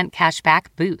 10% cashback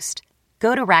boost.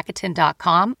 Go to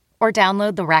Rakuten.com or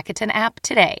download the Rakuten app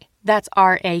today. That's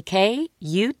Rakuten.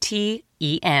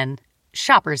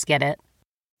 Shoppers get it.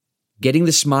 Getting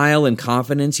the smile and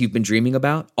confidence you've been dreaming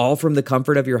about, all from the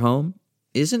comfort of your home,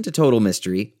 isn't a total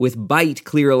mystery with Byte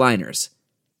clear aligners.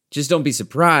 Just don't be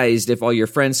surprised if all your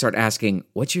friends start asking,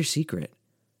 "What's your secret?"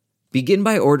 Begin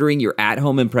by ordering your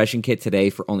at-home impression kit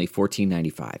today for only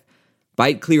 $14.95.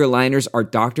 Byte clear aligners are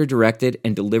doctor-directed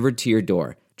and delivered to your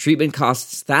door. Treatment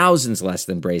costs thousands less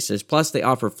than braces, plus they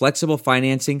offer flexible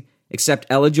financing, accept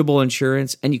eligible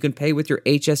insurance, and you can pay with your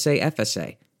HSA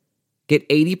FSA. Get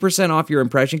 80% off your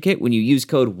impression kit when you use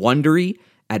code WONDERY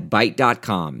at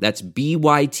Byte.com. That's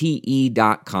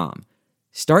BYTE.com.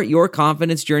 Start your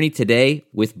confidence journey today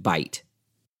with Byte.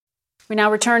 We now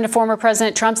return to former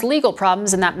President Trump's legal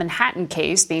problems in that Manhattan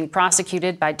case being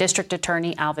prosecuted by District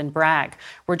Attorney Alvin Bragg.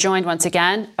 We're joined once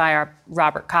again by our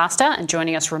Robert Costa, and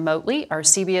joining us remotely, our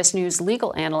CBS News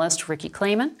legal analyst Ricky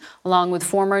Klayman, along with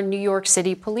former New York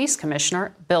City Police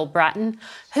Commissioner Bill Bratton,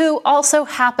 who also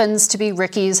happens to be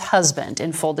Ricky's husband,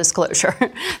 in full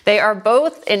disclosure. They are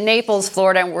both in Naples,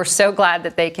 Florida, and we're so glad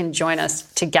that they can join us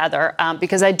together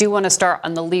because I do want to start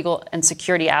on the legal and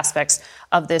security aspects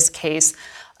of this case.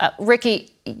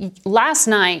 Ricky, last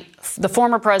night, the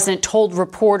former president told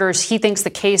reporters he thinks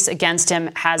the case against him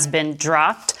has been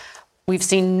dropped. We've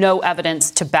seen no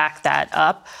evidence to back that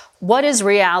up. What is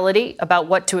reality about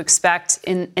what to expect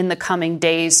in the coming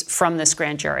days from this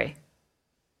grand jury?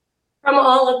 From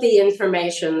all of the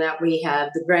information that we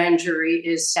have, the grand jury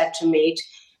is set to meet,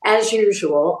 as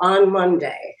usual, on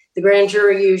Monday. The grand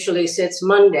jury usually sits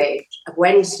Monday,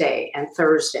 Wednesday, and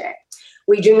Thursday.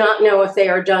 We do not know if they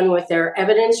are done with their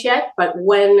evidence yet, but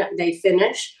when they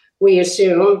finish, we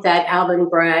assume that Alvin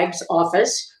Bragg's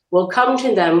office will come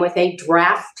to them with a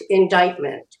draft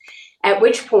indictment, at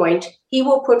which point he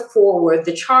will put forward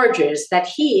the charges that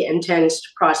he intends to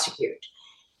prosecute.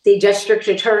 The district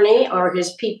attorney or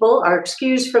his people are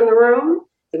excused from the room.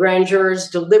 The grand jurors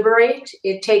deliberate.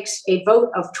 It takes a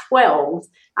vote of 12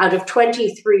 out of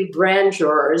 23 grand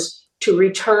jurors to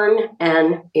return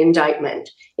an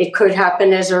indictment. It could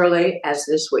happen as early as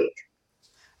this week.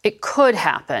 It could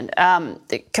happen.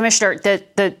 Commissioner,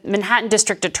 the Manhattan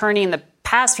District Attorney in the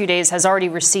past few days has already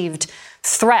received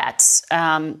threats.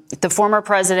 The former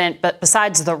president, but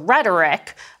besides the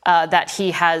rhetoric that he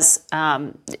has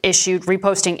issued,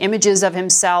 reposting images of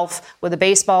himself with a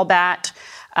baseball bat,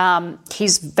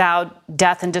 he's vowed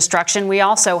death and destruction. We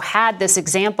also had this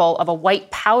example of a white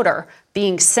powder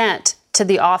being sent to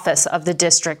the office of the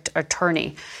district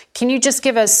attorney. Can you just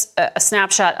give us a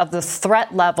snapshot of the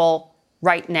threat level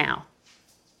right now?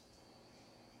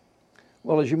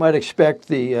 Well, as you might expect,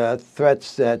 the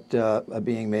threats that are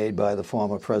being made by the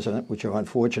former president, which are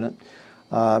unfortunate,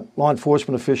 law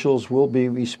enforcement officials will be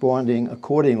responding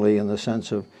accordingly in the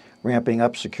sense of ramping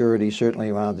up security, certainly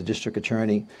around the district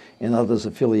attorney and others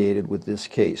affiliated with this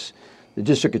case. The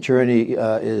district attorney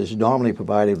is normally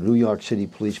provided with New York City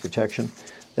police protection.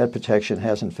 That protection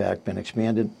has, in fact, been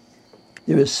expanded.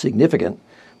 There is significant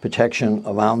protection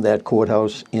around that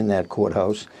courthouse, in that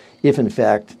courthouse, if, in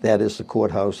fact, that is the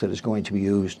courthouse that is going to be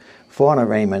used for an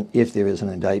arraignment if there is an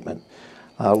indictment.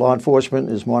 Law enforcement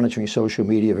is monitoring social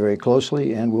media very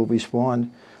closely and will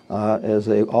respond, as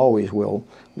they always will,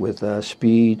 with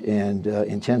speed and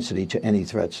intensity to any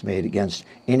threats made against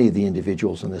any of the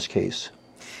individuals in this case.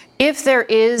 If there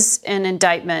is an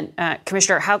indictment,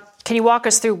 Commissioner, can you walk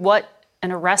us through what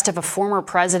an arrest of a former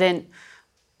president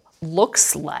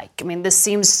looks like? I mean, this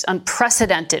seems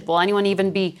unprecedented. Will anyone even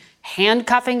be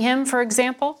handcuffing him, for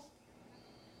example?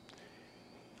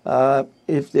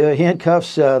 If there are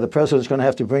handcuffs, the president's going to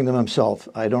have to bring them himself.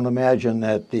 I don't imagine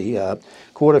that the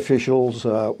court officials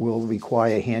will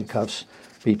require handcuffs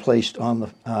be placed on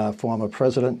the former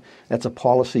president. That's a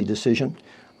policy decision.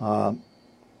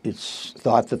 It's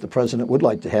thought that the president would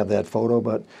like to have that photo,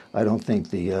 but I don't think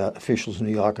the officials in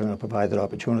New York are going to provide that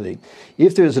opportunity.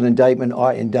 If there's an indictment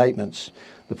or indictments,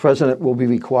 the president will be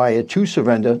required to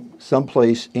surrender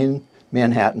someplace in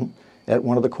Manhattan at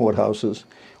one of the courthouses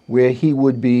where he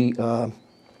would be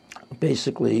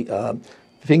basically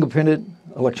fingerprinted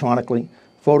electronically,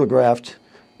 photographed,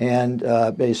 and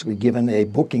basically given a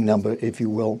booking number, if you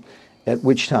will, at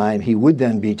which time he would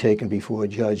then be taken before a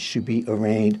judge to be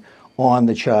arraigned on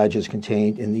the charges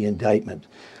contained in the indictment.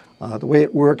 The way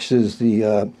it works is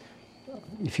the,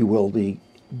 if you will, the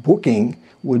booking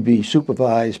would be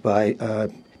supervised by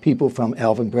people from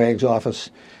Alvin Bragg's office.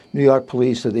 New York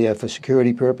police are there for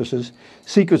security purposes.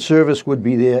 Secret Service would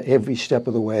be there every step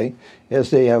of the way, as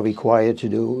they are required to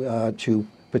do to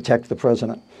protect the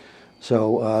president.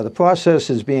 So the process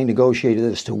is being negotiated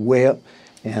as to where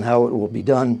and how it will be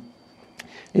done.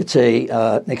 It's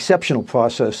an exceptional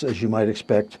process, as you might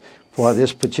expect, for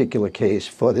this particular case,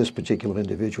 for this particular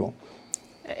individual.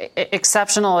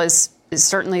 Exceptional is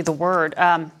certainly the word.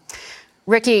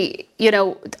 Ricky,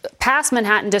 past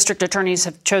Manhattan district attorneys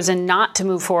have chosen not to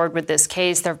move forward with this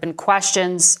case. There have been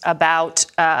questions about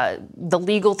the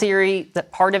legal theory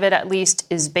that part of it, at least,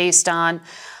 is based on.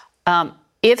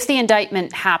 If the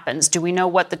indictment happens, do we know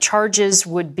what the charges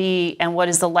would be and what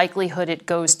is the likelihood it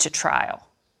goes to trial?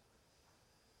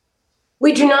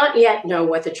 We do not yet know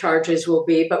what the charges will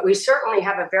be, but we certainly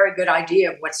have a very good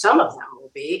idea of what some of them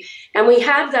will be. And we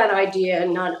have that idea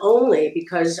not only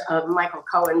because of Michael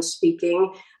Cohen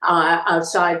speaking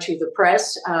outside to the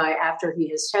press after he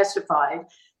has testified,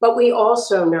 but we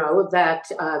also know that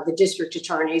the district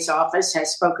attorney's office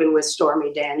has spoken with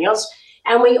Stormy Daniels.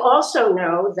 And we also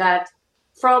know that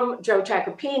from Joe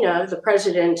Tacopina,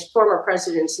 the former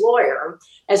president's lawyer,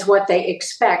 as what they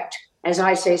expect, as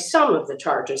I say, some of the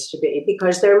charges to be,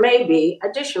 because there may be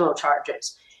additional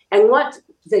charges. And what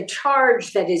the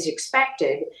charge that is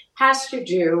expected has to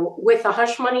do with a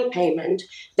hush money payment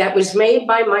that was made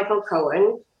by Michael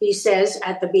Cohen, he says,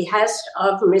 at the behest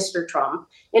of Mr. Trump,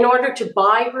 in order to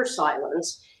buy her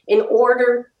silence, in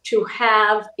order to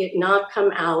have it not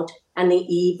come out on the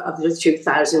eve of the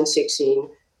 2016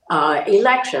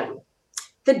 election.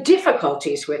 The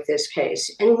difficulties with this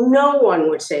case, and no one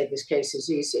would say this case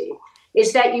is easy,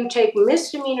 is that you take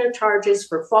misdemeanor charges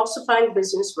for falsifying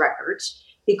business records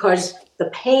because the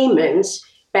payments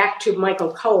back to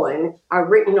Michael Cohen are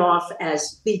written off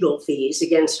as legal fees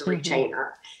against a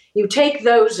retainer. You take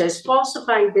those as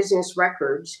falsifying business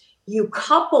records, you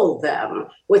couple them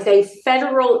with a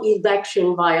federal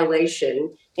election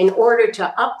violation in order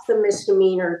to up the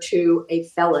misdemeanor to a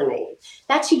felony.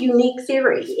 That's a unique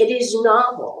theory. It is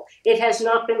novel. It has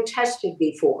not been tested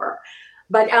before.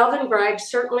 But Alvin Bragg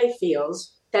certainly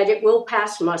feels that it will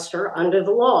pass muster under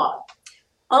the law.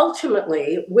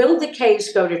 Ultimately, will the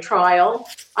case go to trial?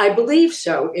 I believe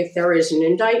so, if there is an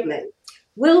indictment.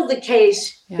 Will the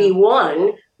case be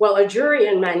won? Well, a jury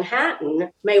in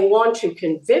Manhattan may want to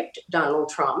convict Donald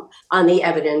Trump on the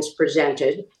evidence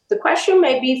presented. The question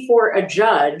may be for a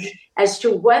judge as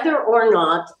to whether or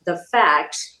not the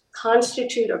facts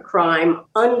constitute a crime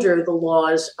under the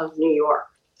laws of New York.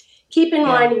 Keep in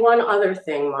mind one other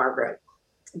thing, Margaret.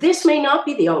 This may not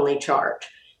be the only charge.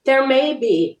 There may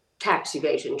be tax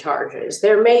evasion charges.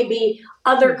 There may be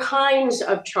other kinds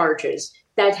of charges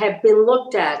that have been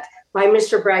looked at by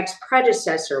Mr. Bragg's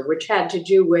predecessor, which had to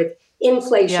do with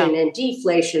inflation and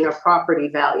deflation of property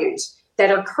values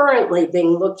that are currently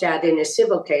being looked at in a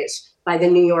civil case by the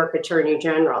New York Attorney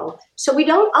General. So we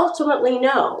don't ultimately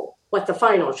know what the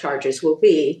final charges will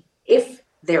be if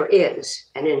there is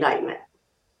an indictment.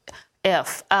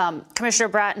 Commissioner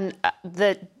Bratton,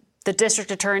 the The district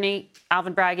attorney,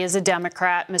 Alvin Bragg, is a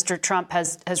Democrat. Mr. Trump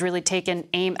has really taken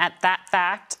aim at that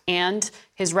fact and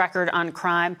his record on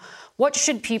crime. What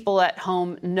should people at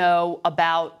home know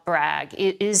about Bragg?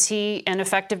 Is he an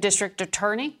effective district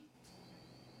attorney?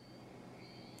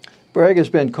 Bragg has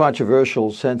been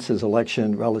controversial since his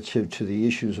election relative to the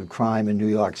issues of crime in New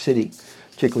York City,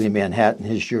 particularly in Manhattan,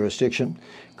 his jurisdiction.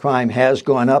 Crime has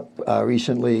gone up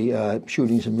recently.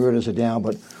 Shootings and murders are down,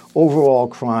 but overall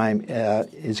crime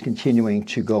is continuing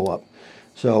to go up.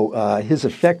 So his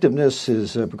effectiveness,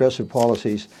 his progressive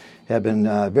policies have been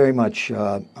very much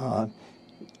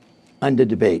under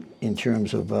debate in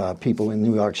terms of people in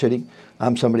New York City.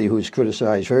 I'm somebody who's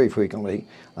criticized very frequently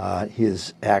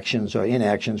his actions or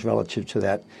inactions relative to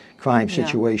that crime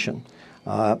situation.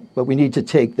 But we need to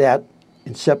take that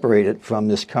and separate it from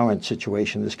this current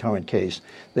situation, this current case.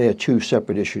 They are two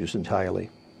separate issues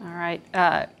entirely. All right.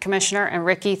 Commissioner and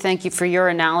Ricky, thank you for your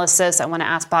analysis. I want to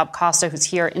ask Bob Costa, who's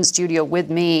here in studio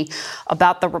with me,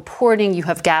 about the reporting you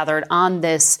have gathered on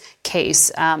this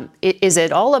case. Is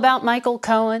it all about Michael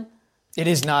Cohen? It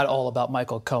is not all about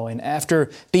Michael Cohen.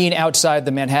 After being outside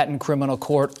the Manhattan criminal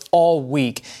court all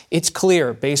week, it's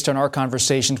clear, based on our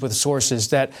conversations with sources,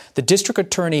 that the district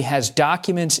attorney has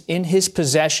documents in his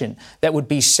possession that would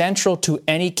be central to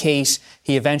any case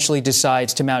he eventually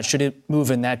decides to mount, should it move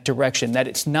in that direction. That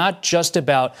it's not just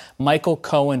about Michael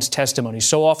Cohen's testimony.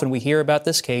 So often we hear about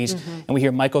this case, and we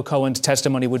hear Michael Cohen's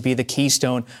testimony would be the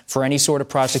keystone for any sort of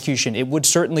prosecution. It would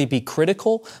certainly be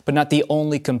critical, but not the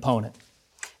only component.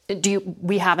 Do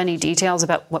we have any details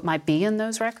about what might be in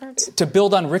those records? To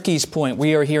build on Ricky's point,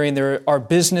 we are hearing there are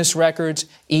business records,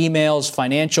 emails,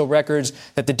 financial records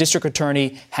that the district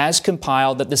attorney has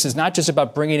compiled, that this is not just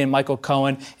about bringing in Michael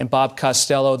Cohen and Bob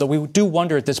Costello, though we do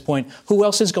wonder at this point who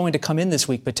else is going to come in this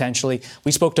week potentially.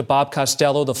 We spoke to Bob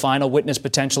Costello, the final witness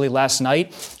potentially last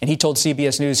night, and he told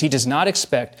CBS News he does not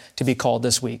expect to be called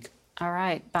this week. All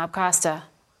right, Bob Costa.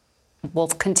 We'll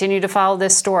continue to follow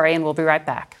this story, and we'll be right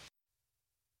back.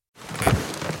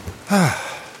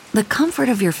 The comfort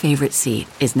of your favorite seat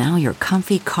is now your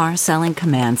comfy car selling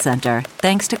command center,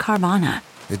 thanks to Carvana.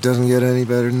 It doesn't get any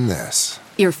better than this.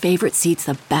 Your favorite seat's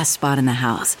the best spot in the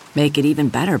house. Make it even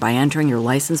better by entering your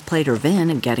license plate or VIN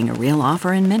and getting a real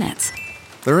offer in minutes.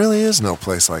 There really is no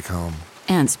place like home.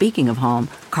 And speaking of home,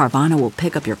 Carvana will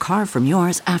pick up your car from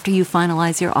yours after you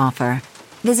finalize your offer.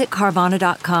 Visit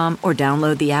Carvana.com or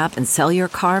download the app and sell your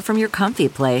car from your comfy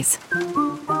place.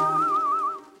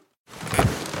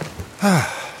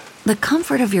 The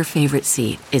comfort of your favorite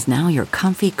seat is now your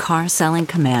comfy car selling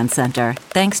command center,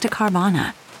 thanks to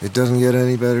Carvana. It doesn't get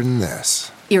any better than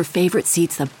this. Your favorite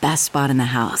seat's the best spot in the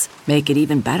house. Make it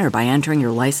even better by entering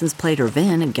your license plate or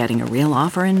VIN and getting a real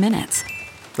offer in minutes.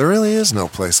 There really is no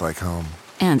place like home.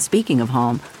 And speaking of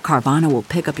home, Carvana will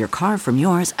pick up your car from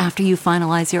yours after you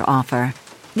finalize your offer.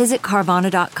 Visit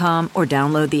Carvana.com or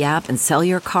download the app and sell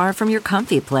your car from your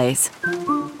comfy place.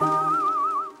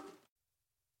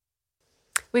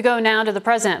 We go now to the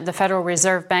president of the Federal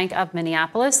Reserve Bank of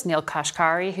Minneapolis, Neel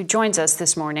Kashkari, who joins us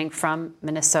this morning from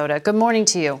Minnesota. Good morning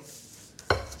to you.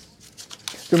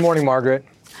 Good morning, Margaret.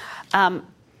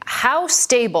 How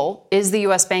stable is the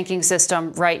U.S. banking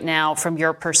system right now from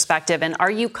your perspective? And are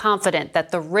you confident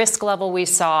that the risk level we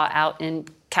saw out in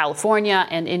California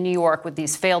and in New York with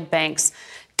these failed banks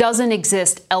doesn't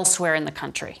exist elsewhere in the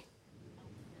country?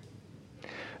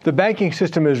 The banking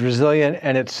system is resilient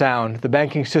and it's sound. The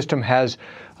banking system has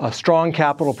a strong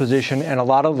capital position and a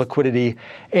lot of liquidity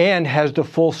and has the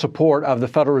full support of the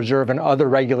Federal Reserve and other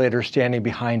regulators standing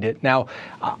behind it. Now,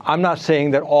 I'm not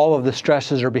saying that all of the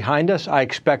stresses are behind us. I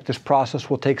expect this process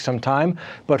will take some time,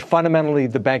 but fundamentally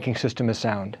the banking system is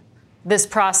sound. This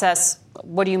process,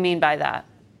 what do you mean by that?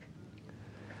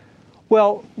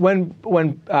 Well, when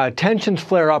tensions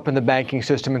flare up in the banking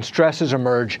system and stresses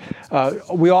emerge,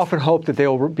 we often hope that they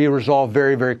will be resolved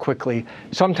very, very quickly.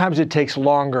 Sometimes it takes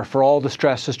longer for all the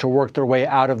stresses to work their way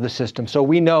out of the system. So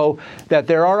we know that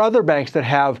there are other banks that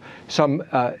have some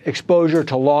exposure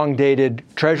to long-dated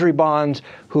treasury bonds,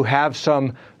 who have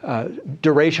some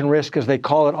duration risk, as they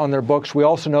call it, on their books. We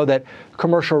also know that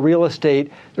commercial real estate,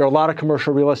 there are a lot of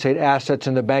commercial real estate assets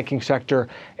in the banking sector,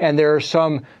 and there are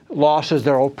some losses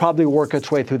that will probably work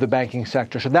its way through the banking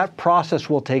sector. So that process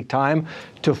will take time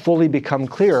to fully become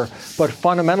clear. But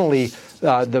fundamentally,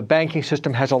 the banking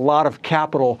system has a lot of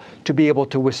capital to be able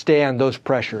to withstand those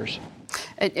pressures.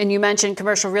 And you mentioned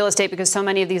commercial real estate because so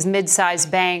many of these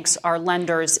mid-sized banks are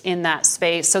lenders in that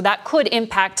space. So that could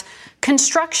impact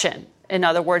construction. In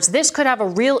other words, this could have a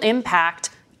real impact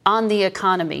on the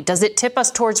economy. Does it tip us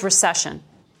towards recession?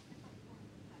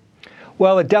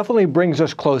 Well, it definitely brings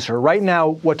us closer. Right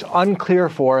now, what's unclear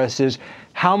for us is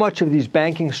how much of these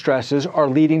banking stresses are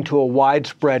leading to a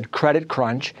widespread credit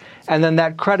crunch. And then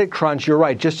that credit crunch, you're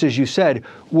right, just as you said,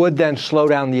 would then slow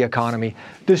down the economy.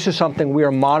 This is something we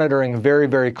are monitoring very,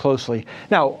 very closely.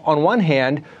 Now, on one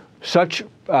hand, such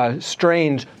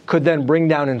strains could then bring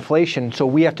down inflation, so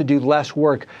we have to do less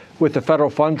work with the federal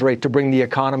funds rate to bring the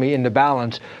economy into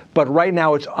balance. But right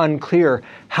now it's unclear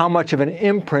how much of an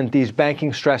imprint these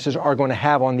banking stresses are going to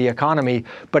have on the economy,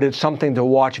 but it's something to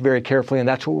watch very carefully, and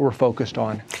that's what we're focused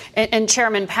on. And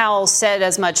Chairman Powell said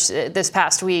as much this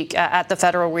past week at the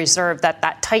Federal Reserve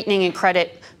that tightening in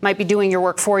credit might be doing your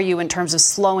work for you in terms of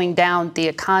slowing down the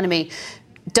economy.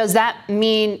 Does that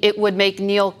mean it would make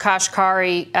Neel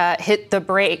Kashkari hit the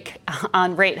brake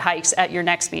on rate hikes at your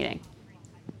next meeting?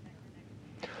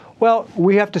 Well,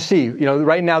 we have to see.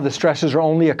 Right now the stresses are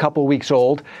only a couple weeks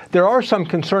old. There are some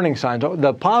concerning signs.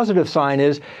 The positive sign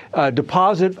is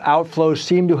deposit outflows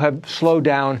seem to have slowed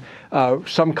down.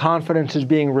 Some confidence is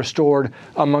being restored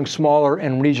among smaller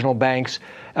and regional banks.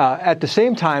 At the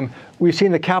same time, we've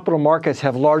seen the capital markets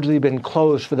have largely been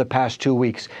closed for the past 2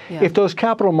 weeks. Yeah. If those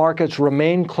capital markets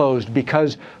remain closed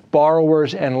because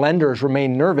borrowers and lenders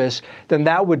remain nervous, then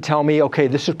that would tell me, okay,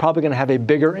 this is probably going to have a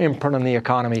bigger imprint on the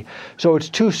economy. So it's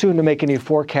too soon to make any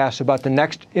forecasts about the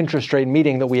next interest rate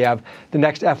meeting that we have, the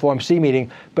next FOMC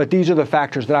meeting, but these are the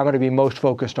factors that I'm going to be most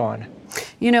focused on.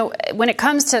 When it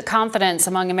comes to confidence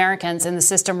among Americans in the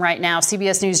system right now,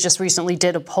 CBS News just recently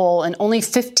did a poll, and only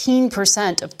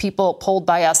 15% of people polled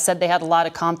by us said they had a lot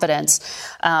of confidence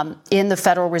in the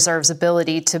Federal Reserve's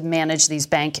ability to manage these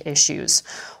bank issues.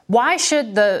 Why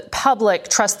should the public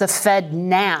trust the Fed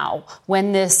now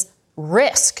when this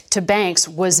risk to banks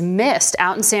was missed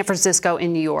out in San Francisco,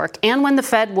 in New York, and when the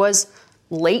Fed was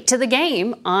late to the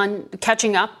game on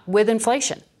catching up with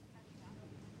inflation?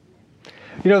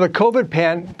 The COVID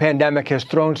pandemic has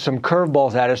thrown some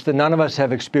curveballs at us that none of us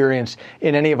have experienced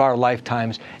in any of our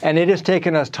lifetimes. And it has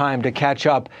taken us time to catch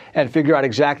up and figure out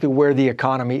exactly where the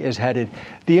economy is headed.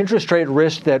 The interest rate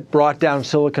risk that brought down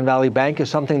Silicon Valley Bank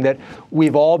is something that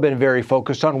we've all been very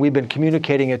focused on. We've been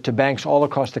communicating it to banks all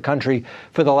across the country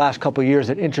for the last couple of years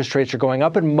that interest rates are going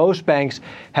up. And most banks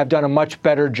have done a much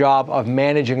better job of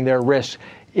managing their risks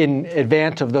in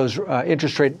advance of those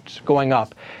interest rates going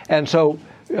up. And so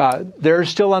there's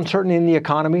still uncertainty in the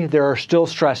economy. There are still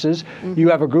stresses. Mm-hmm. You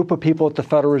have a group of people at the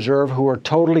Federal Reserve who are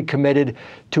totally committed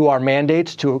to our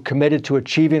mandates, committed to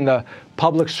achieving the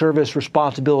public service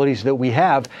responsibilities that we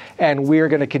have, and we are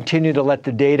going to continue to let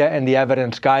the data and the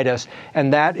evidence guide us.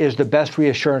 And that is the best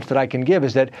reassurance that I can give,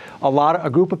 is that a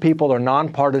group of people are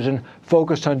nonpartisan,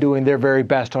 focused on doing their very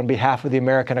best on behalf of the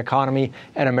American economy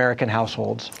and American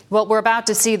households. Well, we're about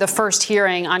to see the first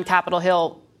hearing on Capitol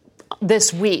Hill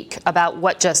this week about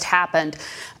what just happened.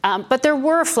 But there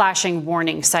were flashing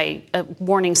warning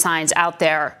signs out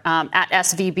there at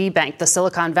SVB Bank, the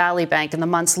Silicon Valley Bank, in the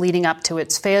months leading up to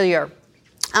its failure.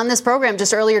 On this program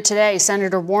just earlier today,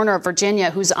 Senator Warner of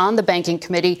Virginia, who's on the banking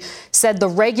committee, said the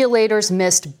regulators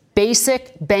missed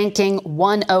basic banking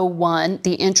 101,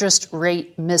 the interest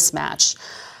rate mismatch.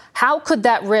 How could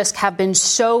that risk have been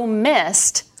so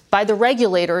missed by the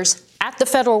regulators at the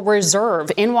Federal Reserve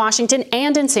in Washington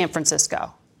and in San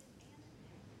Francisco?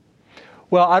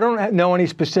 Well, I don't know any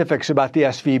specifics about the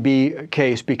SVB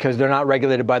case because they're not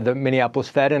regulated by the Minneapolis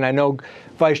Fed. And I know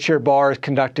Vice Chair Barr is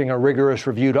conducting a rigorous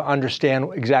review to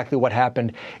understand exactly what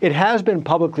happened. It has been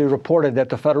publicly reported that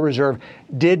the Federal Reserve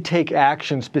did take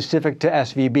action specific to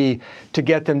SVB to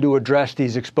get them to address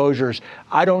these exposures.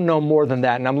 I don't know more than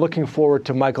that. And I'm looking forward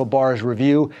to Michael Barr's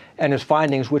review and his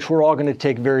findings, which we're all going to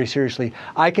take very seriously.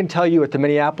 I can tell you at the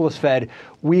Minneapolis Fed,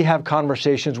 we have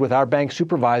conversations with our bank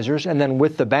supervisors and then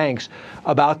with the banks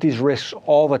about these risks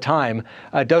all the time.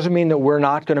 It doesn't mean that we're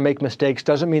not going to make mistakes,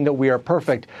 doesn't mean that we are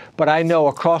perfect, but I know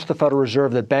across the Federal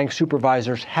Reserve that bank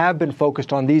supervisors have been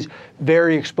focused on these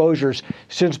very exposures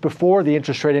since before the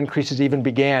interest rate increases even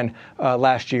began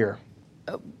last year.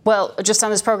 Well, just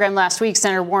on this program last week,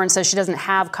 Senator Warren says she doesn't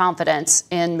have confidence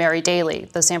in Mary Daly,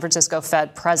 the San Francisco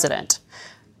Fed president.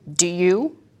 Do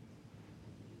you?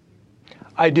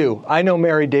 I do. I know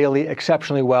Mary Daly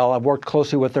exceptionally well. I've worked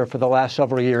closely with her for the last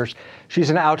several years. She's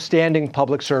an outstanding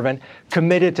public servant,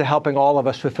 committed to helping all of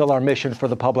us fulfill our mission for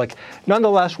the public.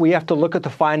 Nonetheless, we have to look at the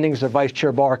findings that Vice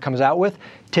Chair Barr comes out with,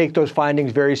 take those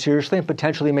findings very seriously, and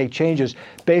potentially make changes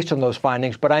based on those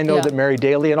findings. But I know that Mary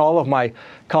Daly and all of my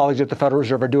colleagues at the Federal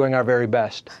Reserve are doing our very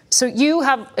best. So you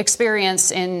have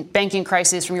experience in banking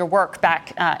crises from your work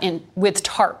back with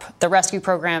TARP, the rescue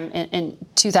program in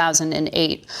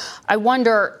 2008. I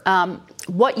wonder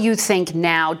what you think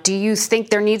now. Do you think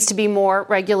there needs to be more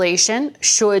regulation?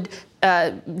 Should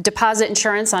deposit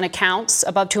insurance on accounts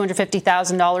above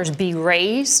 $250,000 be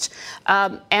raised?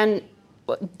 And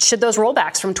should those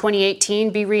rollbacks from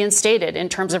 2018 be reinstated in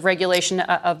terms of regulation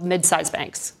of mid-sized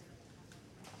banks?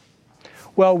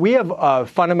 Well, we have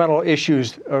fundamental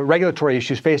issues, regulatory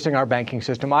issues facing our banking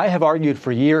system. I have argued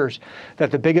for years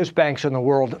that the biggest banks in the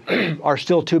world are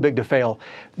still too big to fail.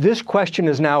 This question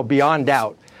is now beyond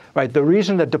doubt. Right. The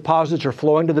reason that deposits are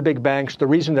flowing to the big banks, the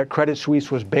reason that Credit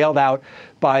Suisse was bailed out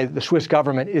by the Swiss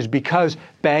government is because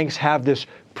banks have this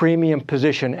premium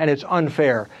position, and it's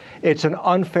unfair. It's an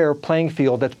unfair playing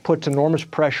field that puts enormous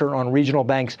pressure on regional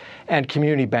banks and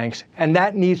community banks, and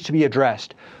that needs to be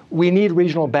addressed. We need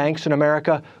regional banks in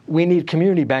America. We need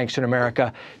community banks in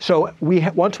America. So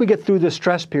once we get through this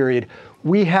stress period,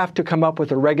 we have to come up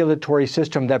with a regulatory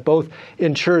system that both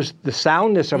ensures the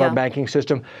soundness of our banking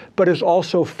system, but is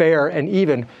also fair and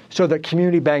even so that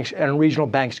community banks and regional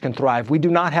banks can thrive. We do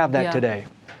not have that today.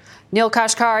 Neel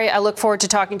Kashkari, I look forward to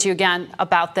talking to you again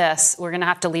about this. We're going to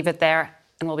have to leave it there,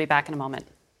 and we'll be back in a moment.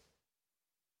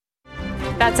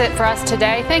 That's it for us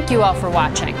today. Thank you all for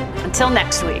watching. Until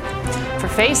next week. For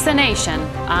Face the Nation,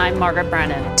 I'm Margaret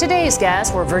Brennan. Today's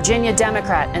guests were Virginia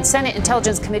Democrat and Senate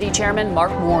Intelligence Committee Chairman Mark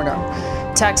Warner,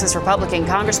 Texas Republican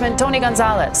Congressman Tony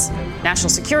Gonzalez, National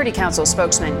Security Council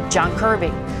spokesman John Kirby,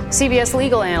 CBS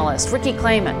legal analyst Ricky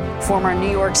Clayman, former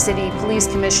New York City Police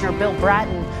Commissioner Bill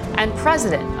Bratton, and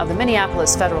President of the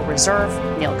Minneapolis Federal Reserve,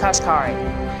 Neel Kashkari.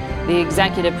 The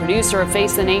executive producer of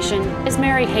Face the Nation is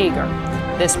Mary Hager.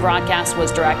 This broadcast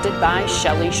was directed by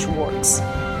Shelley Schwartz.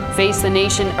 Face the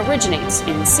Nation originates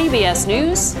in CBS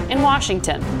News in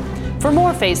Washington. For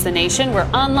more Face the Nation, we're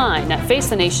online at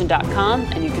facethenation.com,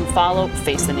 and you can follow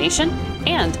Face the Nation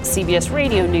and CBS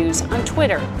Radio News on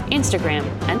Twitter, Instagram,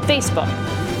 and Facebook.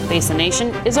 Face the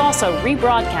Nation is also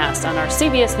rebroadcast on our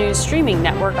CBS News streaming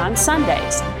network on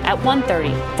Sundays at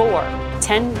 1:30, 4,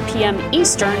 10 p.m.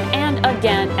 Eastern, and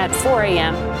again at 4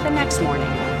 a.m. the next morning.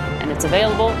 And it's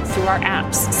available through our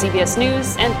apps, CBS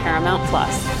News and Paramount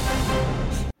Plus.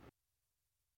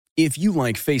 If you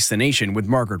like Face the Nation with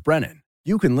Margaret Brennan,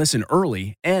 you can listen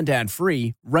early and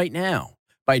ad-free right now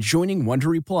by joining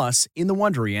Wondery Plus in the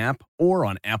Wondery app or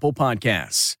on Apple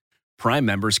Podcasts. Prime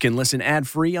members can listen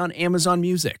ad-free on Amazon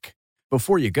Music.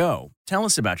 Before you go, tell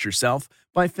us about yourself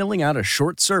by filling out a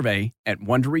short survey at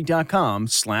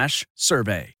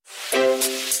Wondery.com/survey.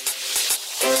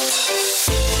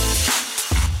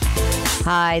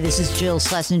 Hi, this is Jill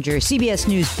Schlesinger, CBS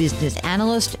News business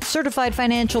analyst, certified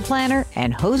financial planner,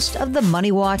 and host of the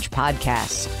Money Watch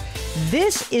podcast.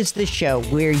 This is the show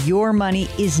where your money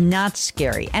is not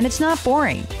scary and it's not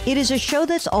boring. It is a show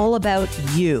that's all about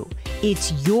you.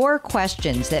 It's your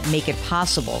questions that make it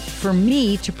possible for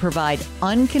me to provide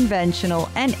unconventional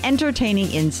and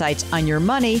entertaining insights on your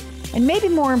money and maybe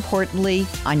more importantly,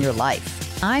 on your life.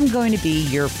 I'm going to be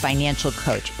your financial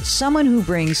coach, someone who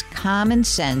brings common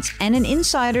sense and an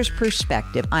insider's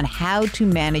perspective on how to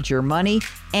manage your money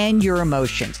and your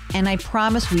emotions. And I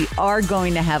promise we are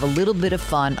going to have a little bit of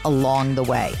fun along the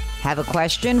way. Have a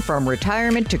question from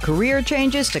retirement to career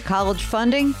changes to college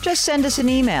funding? Just send us an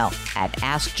email at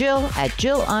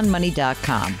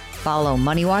askjill@jillonmoney.com. Follow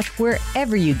Money Watch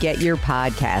wherever you get your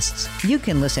podcasts. You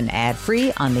can listen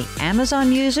ad-free on the Amazon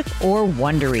Music or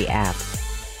Wondery app.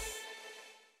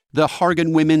 The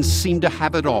Hargan women seem to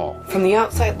have it all. From the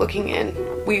outside looking in,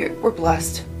 we were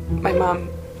blessed. My mom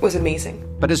was amazing.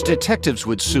 But as detectives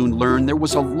would soon learn, there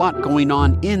was a lot going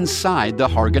on inside the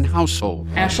Hargan household.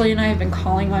 Ashley and I have been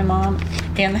calling my mom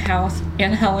and the house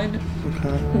and Helen.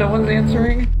 Okay. No one's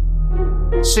answering.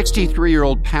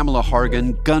 63-year-old Pamela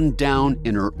Hargan gunned down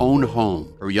in her own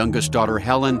home. Her youngest daughter,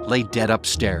 Helen, lay dead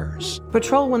upstairs.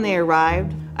 Patrol, when they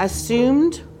arrived,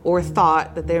 assumed or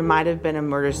thought that there might have been a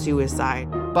murder-suicide.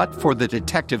 But for the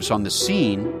detectives on the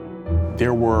scene,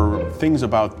 there were things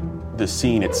about the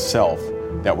scene itself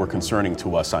that were concerning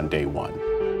to us on day one.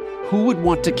 Who would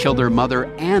want to kill their mother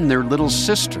and their little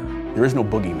sister? There is no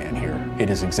boogeyman here. It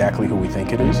is exactly who we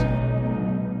think it is.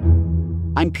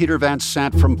 I'm Peter Van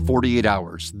Sant from 48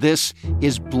 Hours. This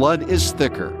is Blood is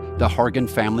Thicker, the Hargan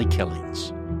family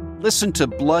killings. Listen to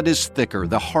Blood is Thicker,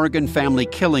 the Hargan family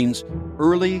killings,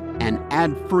 early and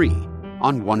ad-free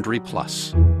on Wondery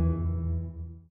Plus.